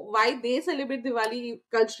even know why they celebrate Diwali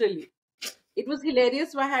culturally. It was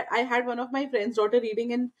hilarious. I had one of my friends' daughter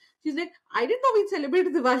reading, and she's like, I didn't know we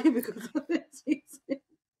celebrated Diwali because of this reason.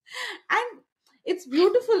 And it's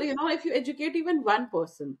beautiful, if you educate even one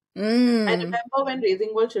person. I Mm. remember when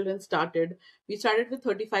Raising World Children started, we started with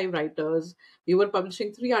 35 writers. We were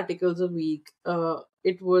publishing 3 articles a week.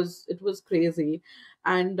 It was crazy.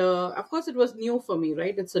 And of course, it was new for me,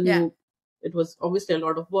 right? Yeah. It was obviously a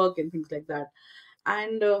lot of work and things like that.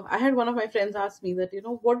 And I had one of my friends ask me that,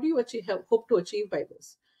 what do you hope to achieve by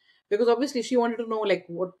this? Because obviously she wanted to know, like,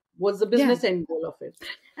 what was the Yeah. business end goal of it.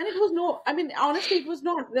 And it was no, I mean, honestly, it was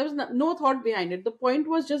not, there was no thought behind it. The point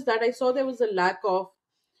was just that I saw there was a lack of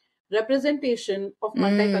representation of Mm.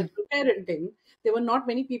 multicultural parenting. There were not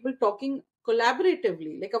many people talking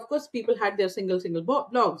collaboratively. Like, of course, people had their single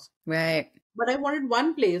blogs, Right. but I wanted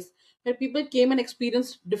one place where people came and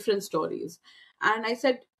experienced different stories. And I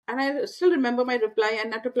said, and I still remember my reply,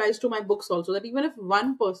 and that applies to my books also, that even if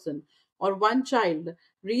one person or one child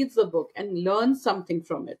reads the book and learns something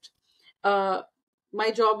from it, uh,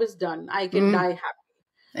 my job is done. I can Mm. die happy,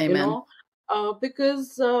 you Amen. know,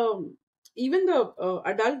 because even the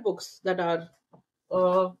adult books that are,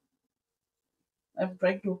 uh, I'm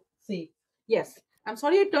trying to see. Yes, I'm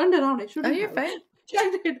sorry I turned around. I Oh, shouldn't you're have. fine.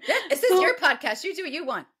 I did. Yeah, this is So your podcast. You do what you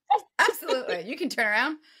want. Absolutely. You can turn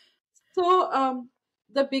around. So,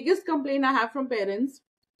 the biggest complaint I have from parents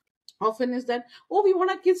often is that, oh, we want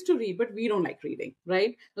our kids to read, but we don't like reading,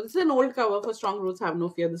 right? Now, this is an old cover for Strong Roots Have No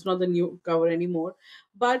Fear. This is not the new cover anymore.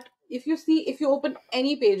 But if you open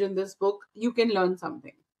any page in this book, you can learn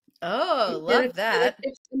something. Oh, love There are that.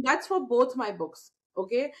 tips, and that's for both my books.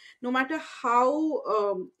 Okay, no matter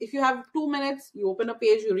how, if you have 2 minutes, you open a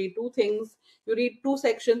page, you read two things, you read two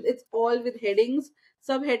sections. It's all with headings,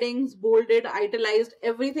 subheadings, bolded, italicized,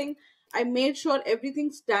 everything. I made sure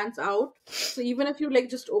everything stands out. So even if you like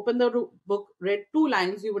just open the book, read 2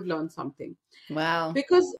 lines, you would learn something. Wow.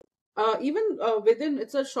 Because even within,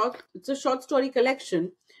 it's a short story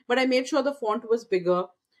collection, but I made sure the font was bigger.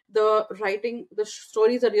 The writing, the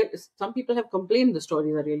stories are real. Some people have complained the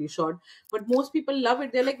stories are really short, but most people love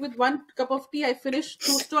it. They're like, with one cup of tea I finished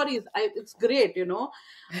 2 stories. It's great,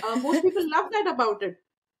 most people love that about it,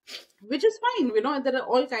 which is fine. There are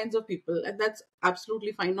all kinds of people, and that's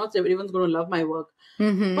absolutely fine. Not everyone's going to love my work,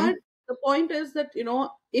 Mm-hmm. but the point is that,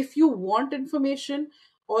 if you want information,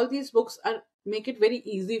 all these books are make it very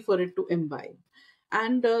easy for it to imbibe.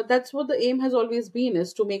 And that's what the aim has always been,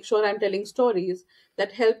 is to make sure I'm telling stories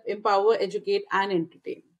that help empower, educate, and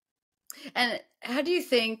entertain. And how do you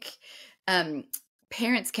think um,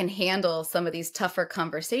 parents can handle some of these tougher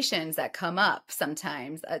conversations that come up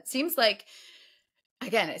sometimes? It seems like,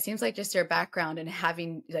 again, it seems like just your background and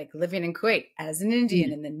having, like, living in Kuwait as an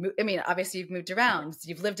Indian, Mm. and then I mean, obviously you've moved around,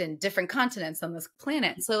 you've lived in different continents on this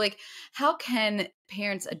planet. So, like, how can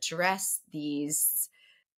parents address these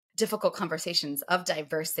difficult conversations of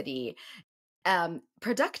diversity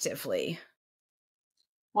productively?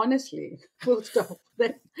 Honestly, full stop.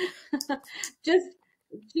 Then just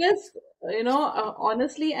just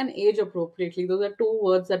honestly and age appropriately, those are two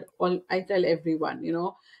words that all I tell everyone.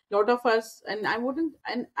 Lot of us, and I wouldn't,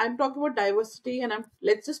 and I'm talking about diversity, and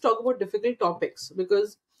let's just talk about difficult topics,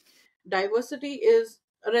 because diversity is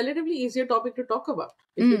a relatively easier topic to talk about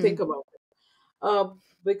if you think Mm, about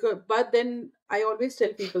it. But then I always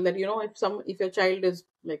tell people that, if your child is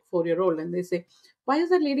like 4 year old and they say, why is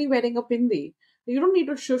that lady wearing a pindi? You don't need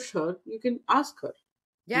to shush her. You can ask her.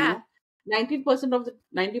 you yeah. know 19% of the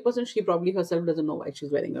 90%, she probably herself doesn't know why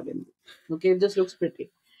she's wearing a bindi. Okay, it just looks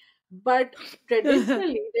pretty. But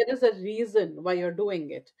traditionally, there is a reason why you're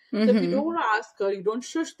doing it. So if you don't Hmm. want to ask her, you don't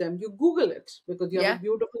shush them, you Google it, because you have a Yeah.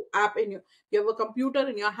 beautiful app you have a computer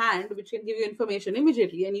in your hand which can give you information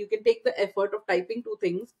immediately, and you can take the effort of typing two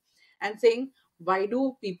things and saying, why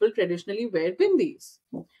do people traditionally wear bindis?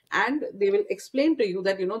 And they will explain to you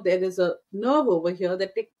that, there is a nerve over here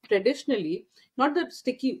that traditionally, not the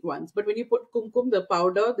sticky ones, but when you put kumkum, the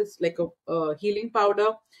powder, this like a healing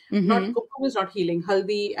powder, not Hmm. kumkum is not healing,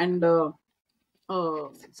 haldi and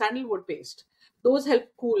sandalwood paste, those help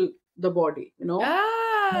cool the body,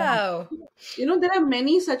 Oh, there are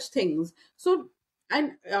many such things. So,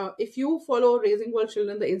 and if you follow Raising World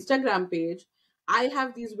Children, the Instagram page, I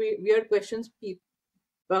have these weird questions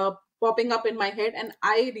popping up in my head, and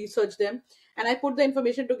I research them, and I put the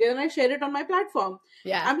information together and I share it on my platform.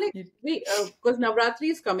 yeah. I'm like, wait, because Navratri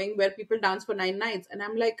is coming where people dance for 9 nights, and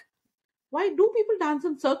I'm like, why do people dance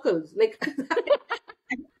in circles? Like,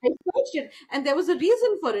 I searched it, and there was a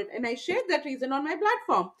reason for it, and I shared that reason on my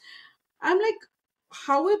platform. I'm like,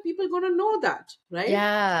 how are people going to know that, right?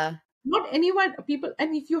 Yeah. Not anyone, people.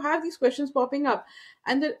 And if you have these questions popping up,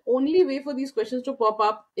 and the only way for these questions to pop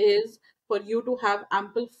up is for you to have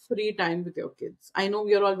ample free time with your kids. I know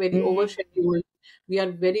we are all very overscheduled, we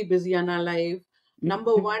are very busy in our life.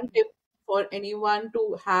 Number one Mm-hmm. tip for anyone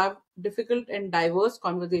to have difficult and diverse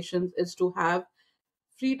conversations is to have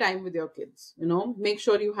free time with your kids. Make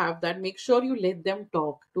sure you have that. Make sure you let them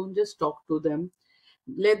talk. Don't just talk to them.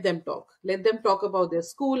 Let them talk. Let them talk about their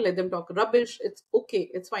school. Let them talk rubbish. It's okay.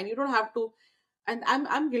 It's fine. You don't have to. And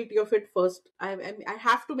I'm guilty of it first. I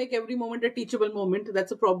have to make every moment a teachable moment.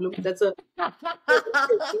 That's a problem. That's a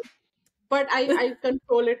but I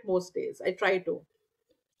control it most days. I try to,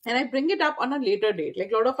 and I bring it up on a later date.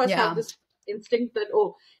 Like a lot of us have Yeah. this instinct that,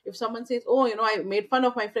 oh, if someone says, oh, I made fun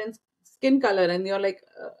of my friend's skin color, and you're like,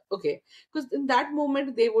 okay, because in that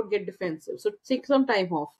moment they would get defensive. So take some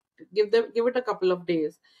time off, give it a couple of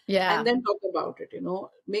days, and Yeah. then talk about it.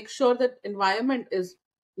 Make sure that environment is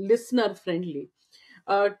listener friendly.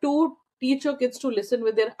 To teach your kids to listen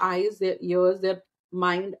with their eyes, their ears, their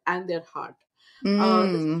mind, and their heart.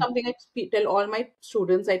 This is Mm. something I tell all my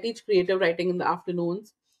students. I teach creative writing in the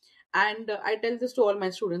afternoons, and I tell this to all my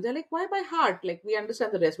students. They're like, why by heart? Like, we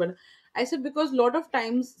understand the rest. But I said, because a lot of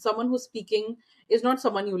times someone who's speaking is not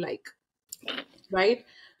someone you like, right?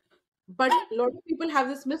 But a lot of people have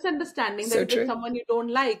this misunderstanding that So if it's true. someone you don't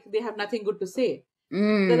like, they have nothing good to say.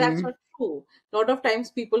 That's Mm. not true. A lot of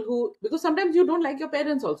times people because sometimes you don't like your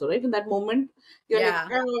parents also, right? In that moment, you're like, Yeah.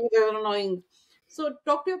 oh, they're annoying. So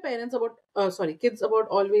talk to your parents about, kids about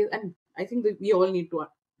always, and I think that we all need to,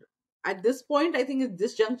 at this point, I think at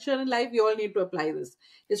this juncture in life, we all need to apply this,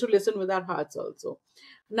 is to listen with our hearts also.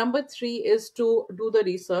 Number three is to do the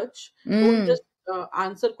research. Don't Mm. just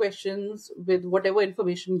answer questions with whatever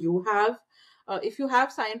information you have. If you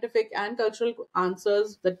have scientific and cultural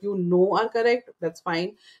answers that are correct, that's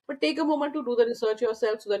fine. But take a moment to do the research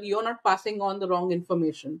yourself so that you're not passing on the wrong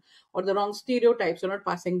information or the wrong stereotypes. You're not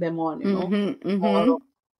passing them on. Mm-hmm. Uh, Mm-hmm.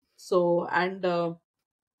 so, and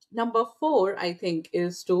number four, I think,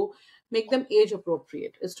 is to make them age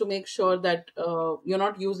appropriate, is to make sure that you're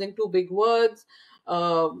not using too big words.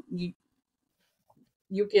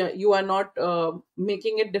 You are not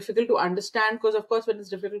making it difficult to understand, because of course when it's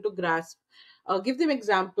difficult to grasp, give them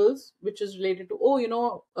examples which is related to,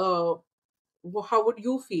 how would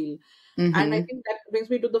you feel. And I Mm-hmm. think that brings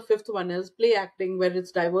me to the fifth one, is play acting, where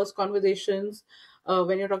it's diverse conversations.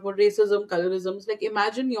 When you're talking about racism, colorisms, like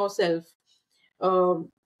imagine yourself,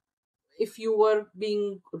 um, if you were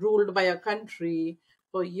being ruled by a country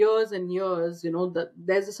for years and years, that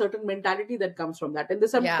there's a certain mentality that comes from that. And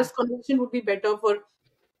Yeah. this conversation would be better for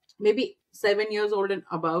maybe 7 years old and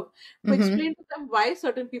above, to Mm-hmm. explain to them why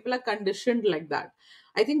certain people are conditioned like that.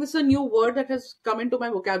 I think this is a new word that has come into my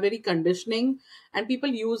vocabulary, conditioning, and people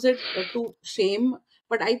use it to shame.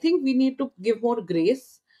 But I think we need to give more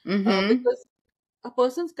grace, Mm-hmm. because a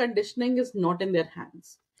person's conditioning is not in their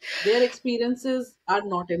hands. Their experiences are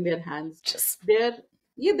not in their hands. Just Their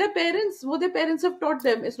their parents, what their parents have taught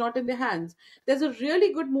them is not in their hands. There's a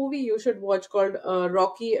really good movie you should watch called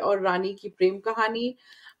Rocky or Rani Ki Prem Kahani.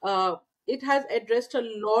 It has addressed a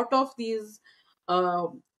lot of these uh,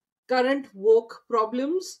 current woke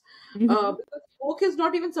problems. mm-hmm. Because woke is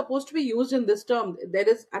not even supposed to be used in this term. There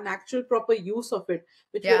is an actual proper use of it,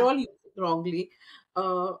 which we're Yeah. all using wrongly.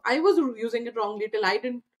 I was using it wrongly till I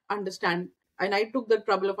didn't understand, and I took the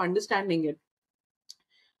trouble of understanding it.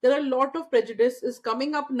 There are a lot of prejudice is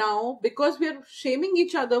coming up now because we are shaming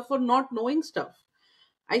each other for not knowing stuff.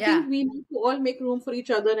 I Yeah. think we need to all make room for each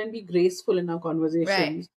other and be graceful in our Right.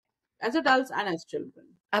 conversations, as A- adults and as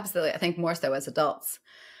children. Absolutely. I think more so as adults.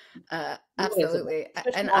 Yes, Absolutely.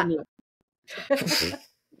 especially And online.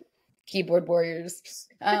 keyboard warriors.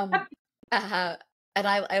 Uh, and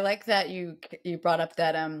I like that you brought up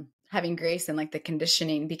that having grace and like the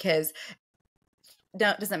conditioning, because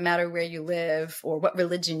it doesn't matter where you live or what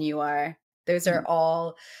religion you are. Those are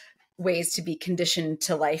all ways to be conditioned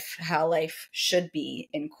to life, how life should be,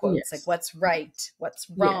 in quotes, like Yes, what's right, what's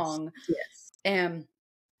yes, wrong. yes, And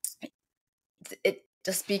it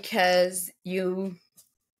just because you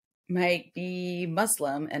might be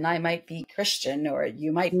Muslim and I might be Christian, or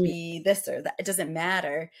you might yeah, be this or that, it doesn't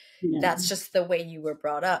matter. yeah, That's just the way you were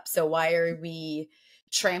brought up. So why are we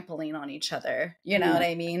trampling on each other? You know what yeah,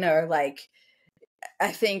 I mean? Or like,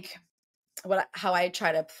 I think how I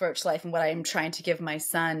try to approach life and what I'm trying to give my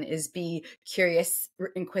son is be curious,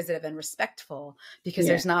 inquisitive, and respectful, because yeah,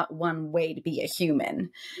 there's not one way to be a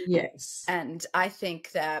human. yes. And I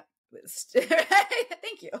think that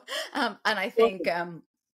thank you. And I think Perfect.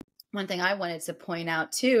 one thing I wanted to point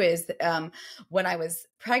out too is when I was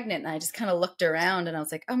pregnant and I just kind of looked around and I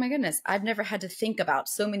was like, oh my goodness, I've never had to think about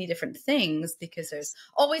so many different things, because there's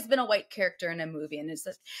always been a white character in a movie. And it's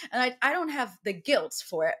just, and I don't have the guilt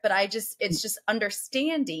for it, but it's just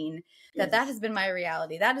understanding that that Yes, has been my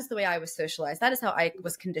reality. That is the way I was socialized. That is how I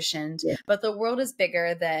was conditioned. yeah, But the world is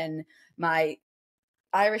bigger than my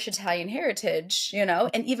Irish Italian heritage,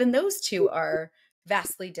 and even those two are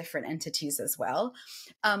vastly different entities as well.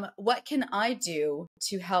 What can I do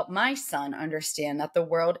to help my son understand that the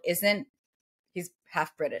world isn't, he's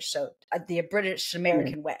half British, so the British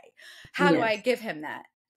yeah, American way? How do I yes, give him that?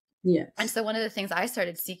 And yes, so one of the things I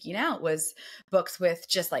started seeking out was books with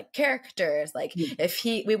just like characters. Like yeah, if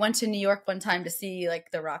we went to New York one time to see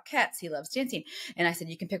like the Rockettes, he loves dancing. And I said,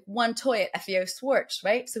 you can pick one toy at FEO Schwartz,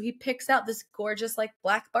 right? So he picks out this gorgeous like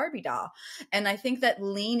black Barbie doll. And I think that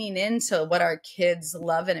leaning into what our kids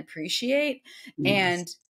love and appreciate, yes, and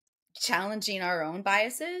challenging our own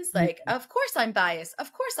biases, yeah, like of course I'm biased,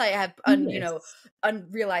 of course I have yes,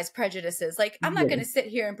 unrealized prejudices, like I'm not going to yes, sit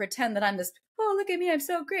here and pretend that I'm this, oh look at me, I'm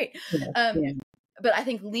so great. yes, um yeah, but I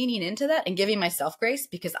think leaning into that and giving myself grace,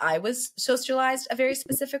 because I was socialized a very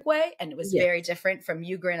specific way and it was yes, very different from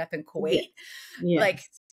you growing up in yes, Kuwait. Like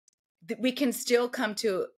yes, we can still come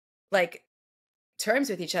to like terms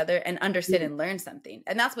with each other and understand yeah, and learn something.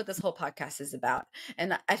 And that's what this whole podcast is about.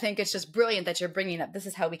 And I think it's just brilliant that you're bringing up, this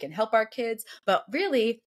is how we can help our kids. But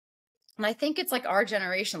really, and I think it's like our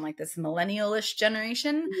generation, like this millennial-ish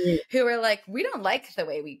generation, yeah, who are like, we don't like the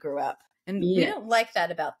way we grew up. And we don't yes, like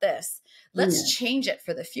that about this. Let's yes, change it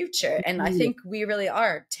for the future. And I yes, think we really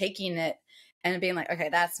are taking it and being like,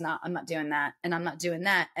 okay, I'm not doing that. And I'm not doing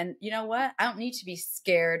that. And you know what? I don't need to be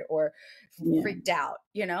scared or yeah, freaked out.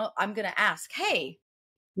 I'm going to ask, hey,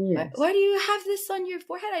 yes, why do you have this on your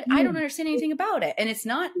forehead? I yeah, don't understand anything about it. And it's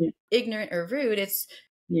not yeah, ignorant or rude. It's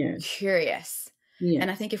yes, curious.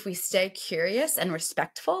 And I yes, think if we stay curious and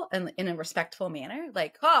respectful, and in a respectful manner,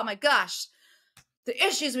 like, oh my gosh, the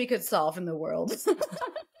issues we could solve in the world.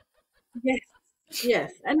 yes,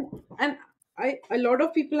 yes, and a lot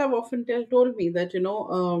of people have often told me that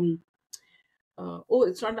oh,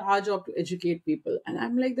 it's not our job to educate people, and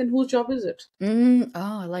I'm like, then whose job is it? Oh,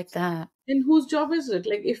 I like that. Then whose job is it?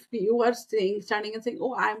 Like, if you are standing and saying,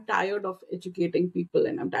 oh, I'm tired of educating people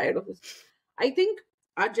and I'm tired of this, I think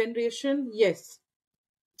our generation, yes,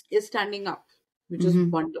 is standing up, which is Mm-hmm.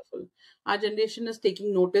 wonderful. Our generation is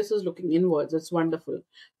taking notice, is looking inwards. It's wonderful.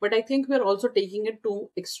 But I think we're also taking it to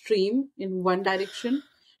extreme in one direction.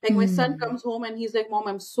 Like my son Mm. comes home and he's like, Mom,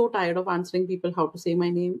 I'm so tired of answering people how to say my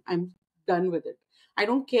name. I'm done with it. I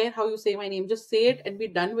don't care how you say my name. Just say it and be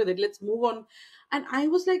done with it. Let's move on. And I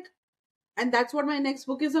was like, and that's what my next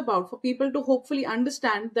book is about, for people to hopefully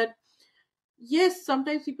understand that yes,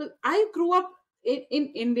 sometimes people, I grew up in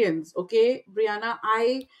Indians, okay, Brianna,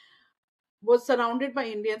 I was surrounded by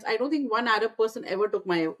Indians. I don't think one Arab person ever took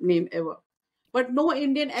my name ever. But no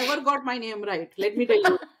Indian ever got my name right. Let me tell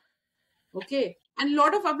you. Okay. And a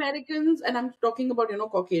lot of Americans, and I'm talking about,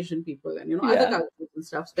 Caucasian people and, other Yeah. cultures and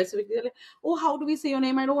stuff specifically, they're like, oh, how do we say your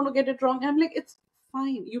name? I don't want to get it wrong. And I'm like, it's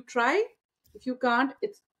fine. You try. If you can't,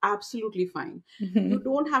 it's absolutely fine. You Mm-hmm.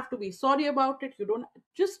 don't have to be sorry about it. You don't,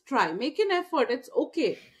 just try. Make an effort. It's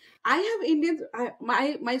okay. I have Indians,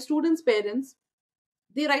 my students' parents,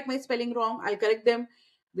 they write my spelling wrong. I'll correct them.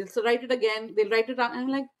 They'll write it again. They'll write it wrong. I'm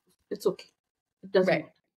like, it's okay. It doesn't Right.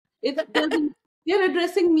 matter. It doesn't. They're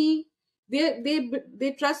addressing me.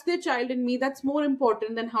 They trust their child in me. That's more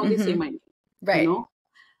important than how they say Mm-hmm. my name. You Right. know.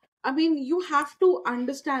 I mean, you have to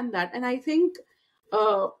understand that, and I think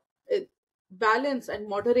uh, it, balance and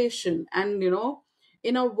moderation, and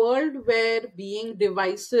in a world where being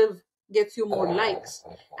divisive gets you more likes,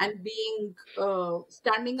 and being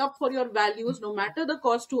standing up for your values no matter the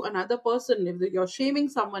cost to another person. If you're shaming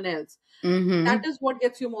someone else, that Mm-hmm. is what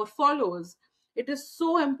gets you more followers. It is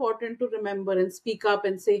so important to remember and speak up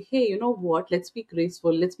and say, hey, you know what, let's be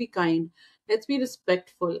graceful, let's be kind, let's be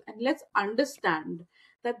respectful, and let's understand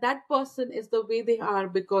that that person is the way they are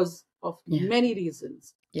because of Yeah. many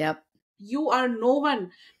reasons. Yep. You are no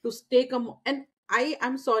one to take and I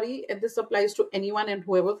am sorry, and this applies to anyone and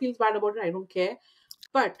whoever feels bad about it, I don't care.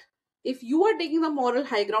 But if you are taking the moral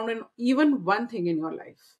high ground in even one thing in your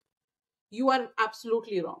life, you are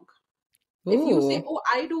absolutely wrong. If you say, Ooh. oh,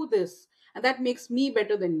 I do this and that makes me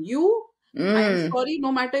better than you, I am Mm. sorry,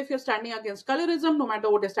 no matter if you're standing against colorism, no matter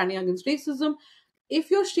what you're standing against racism, if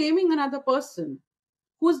you're shaming another person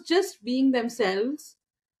who's just being themselves,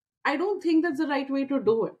 I don't think that's the right way to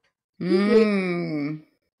do it. Be great, Mm.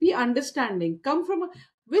 be understanding. Come from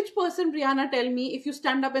which person, Brianna, tell me, if you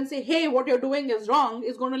stand up and say, hey, what you're doing is wrong,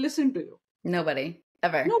 is going to listen to you? Nobody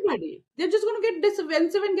ever. Nobody. They're just going to get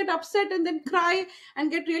defensive and get upset and then cry and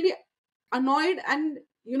get really annoyed. And,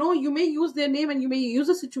 you know, you may use their name and you may use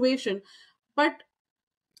a situation, but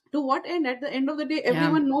to what end? At the end of the day, Yeah.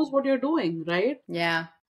 everyone knows what you're doing, right? Yeah.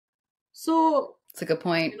 So, It's a good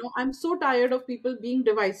point. you know, I'm so tired of people being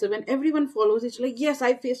divisive and everyone follows. It's like, yes,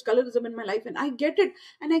 I faced colorism in my life and I get it.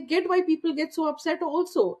 And I get why people get so upset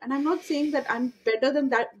also. And I'm not saying that I'm better than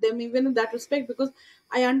them even in that respect, because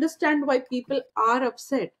I understand why people are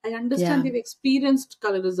upset. I understand Yeah. they've experienced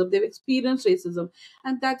colorism, they've experienced racism,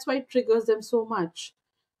 and that's why it triggers them so much.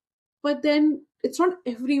 But then it's not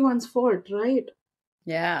everyone's fault, right?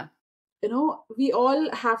 Yeah. You know, we all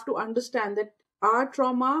have to understand that our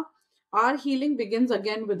trauma, our healing begins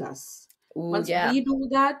again with us. Ooh, Once yeah. we do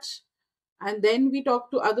that, and then we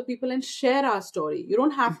talk to other people and share our story, you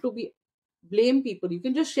don't have to be blame people. You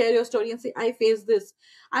can just share your story and say, I faced this.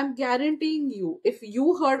 I'm guaranteeing you, if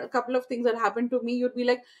you heard a couple of things that happened to me, you'd be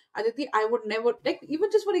like, Aditi, I would never, like,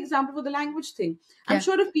 even just for example, for the language thing, I'm Yeah.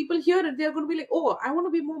 sure if people hear it, they're going to be like, oh, I want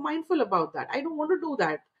to be more mindful about that, I don't want to do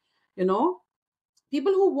that. You know,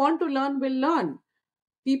 people who want to learn will learn.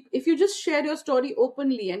 If you just share your story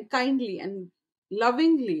openly and kindly and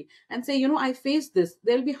lovingly and say, you know, I faced this,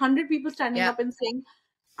 there'll be 100 people standing Yeah. up and saying,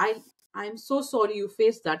 I'm so sorry you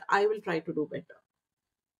faced that, I will try to do better.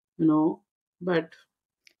 You know, but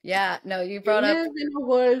Yeah. No, you we brought up. live in a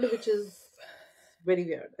world which is very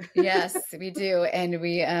weird. Yes, we do. And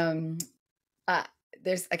we uh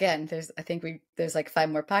there's I think there's like 5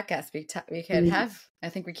 more podcasts we could Mhm. have. I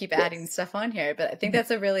think we keep adding Yes. stuff on here, but I think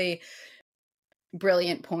that's a really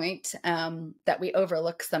brilliant point that we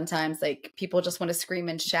overlook sometimes. Like people just want to scream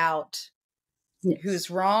and shout Yes. who's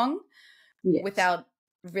wrong Yes. without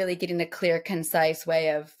really getting a clear, concise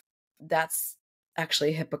way of that's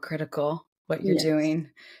actually hypocritical what you're Yes.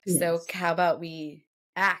 doing. So Yes. how about we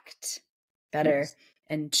act better Yes.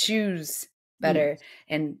 and choose better Yes.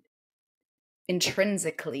 and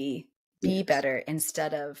intrinsically be Yes. better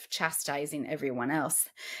instead of chastising everyone else.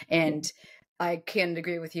 And Yes. I can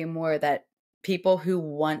agree with you more that people who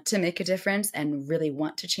want to make a difference and really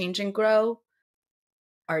want to change and grow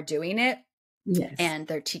are doing it, Yes. and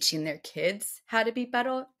they're teaching their kids how to be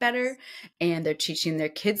better, and they're teaching their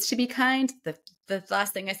kids to be kind. The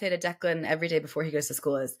last thing I say to Declan every day before he goes to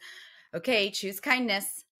school is, okay, choose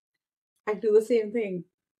kindness. I do the same thing.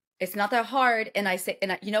 It's not that hard. And I say,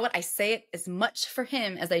 you know what? I say it as much for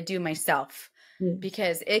him as I do myself, Yes.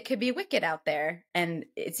 because it could be wicked out there and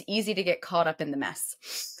it's easy to get caught up in the mess.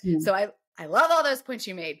 Mm. So I love all those points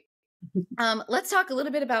you made. Let's talk a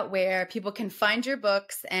little bit about where people can find your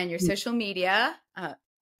books and your social media.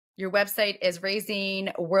 Your website is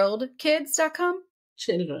raisingworldkids.com.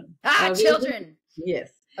 Children. Raising, Children.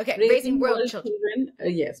 yes. Okay, Raising Raising World World Children.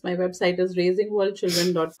 Children. Yes, my website is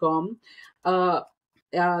raisingworldchildren.com.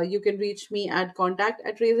 You can reach me at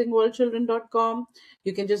contact@raisingworldchildren.com.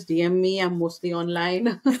 You can just DM me. I'm mostly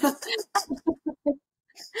online.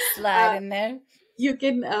 Slide uh, in there. you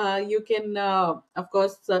can of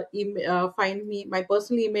course find me. My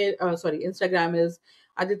personal email, sorry, Instagram is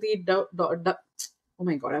Aditi. Oh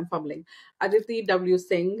my God, I'm fumbling. Aditi W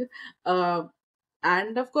Singh. Uh,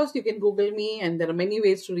 and of course, you can Google me, and there are many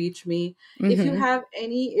ways to reach me. If you Mm-hmm. have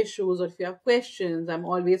any issues or if you have questions, I'm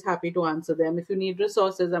always happy to answer them. If you need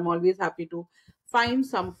resources, I'm always happy to find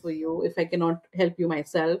some for you if I cannot help you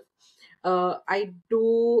myself. I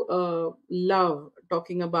do love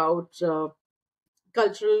talking about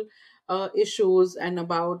cultural issues and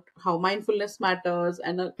about how mindfulness matters.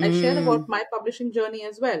 And I share about Mm. my publishing journey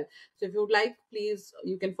as well. So if you'd like, please,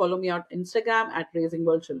 you can follow me on Instagram at Raising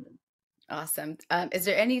World Children. Awesome. Is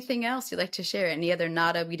there anything else you'd like to share? Any other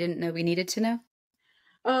nada we didn't know we needed to know?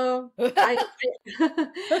 Uh, I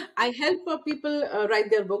I help people write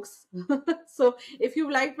their books. So if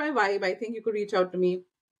you like my vibe, I think you could reach out to me.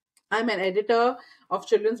 I'm an editor of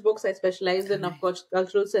children's books. I specialize Oh, in, of nice. course,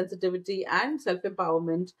 cultural sensitivity and self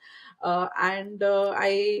empowerment. And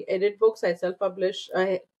I edit books. I self publish.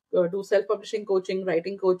 I do self publishing coaching,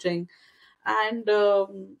 writing coaching, and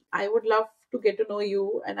I would love to get to know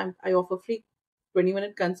you. And I offer free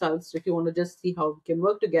 20-minute consults if you want to just see how we can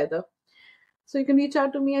work together. So you can reach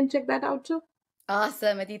out to me and check that out too.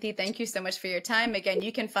 Awesome, Aditi. Thank you so much for your time. Again,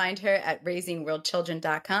 you can find her at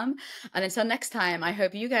raisingworldchildren.com. And until next time, I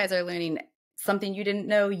hope you guys are learning something you didn't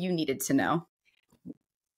know you needed to know.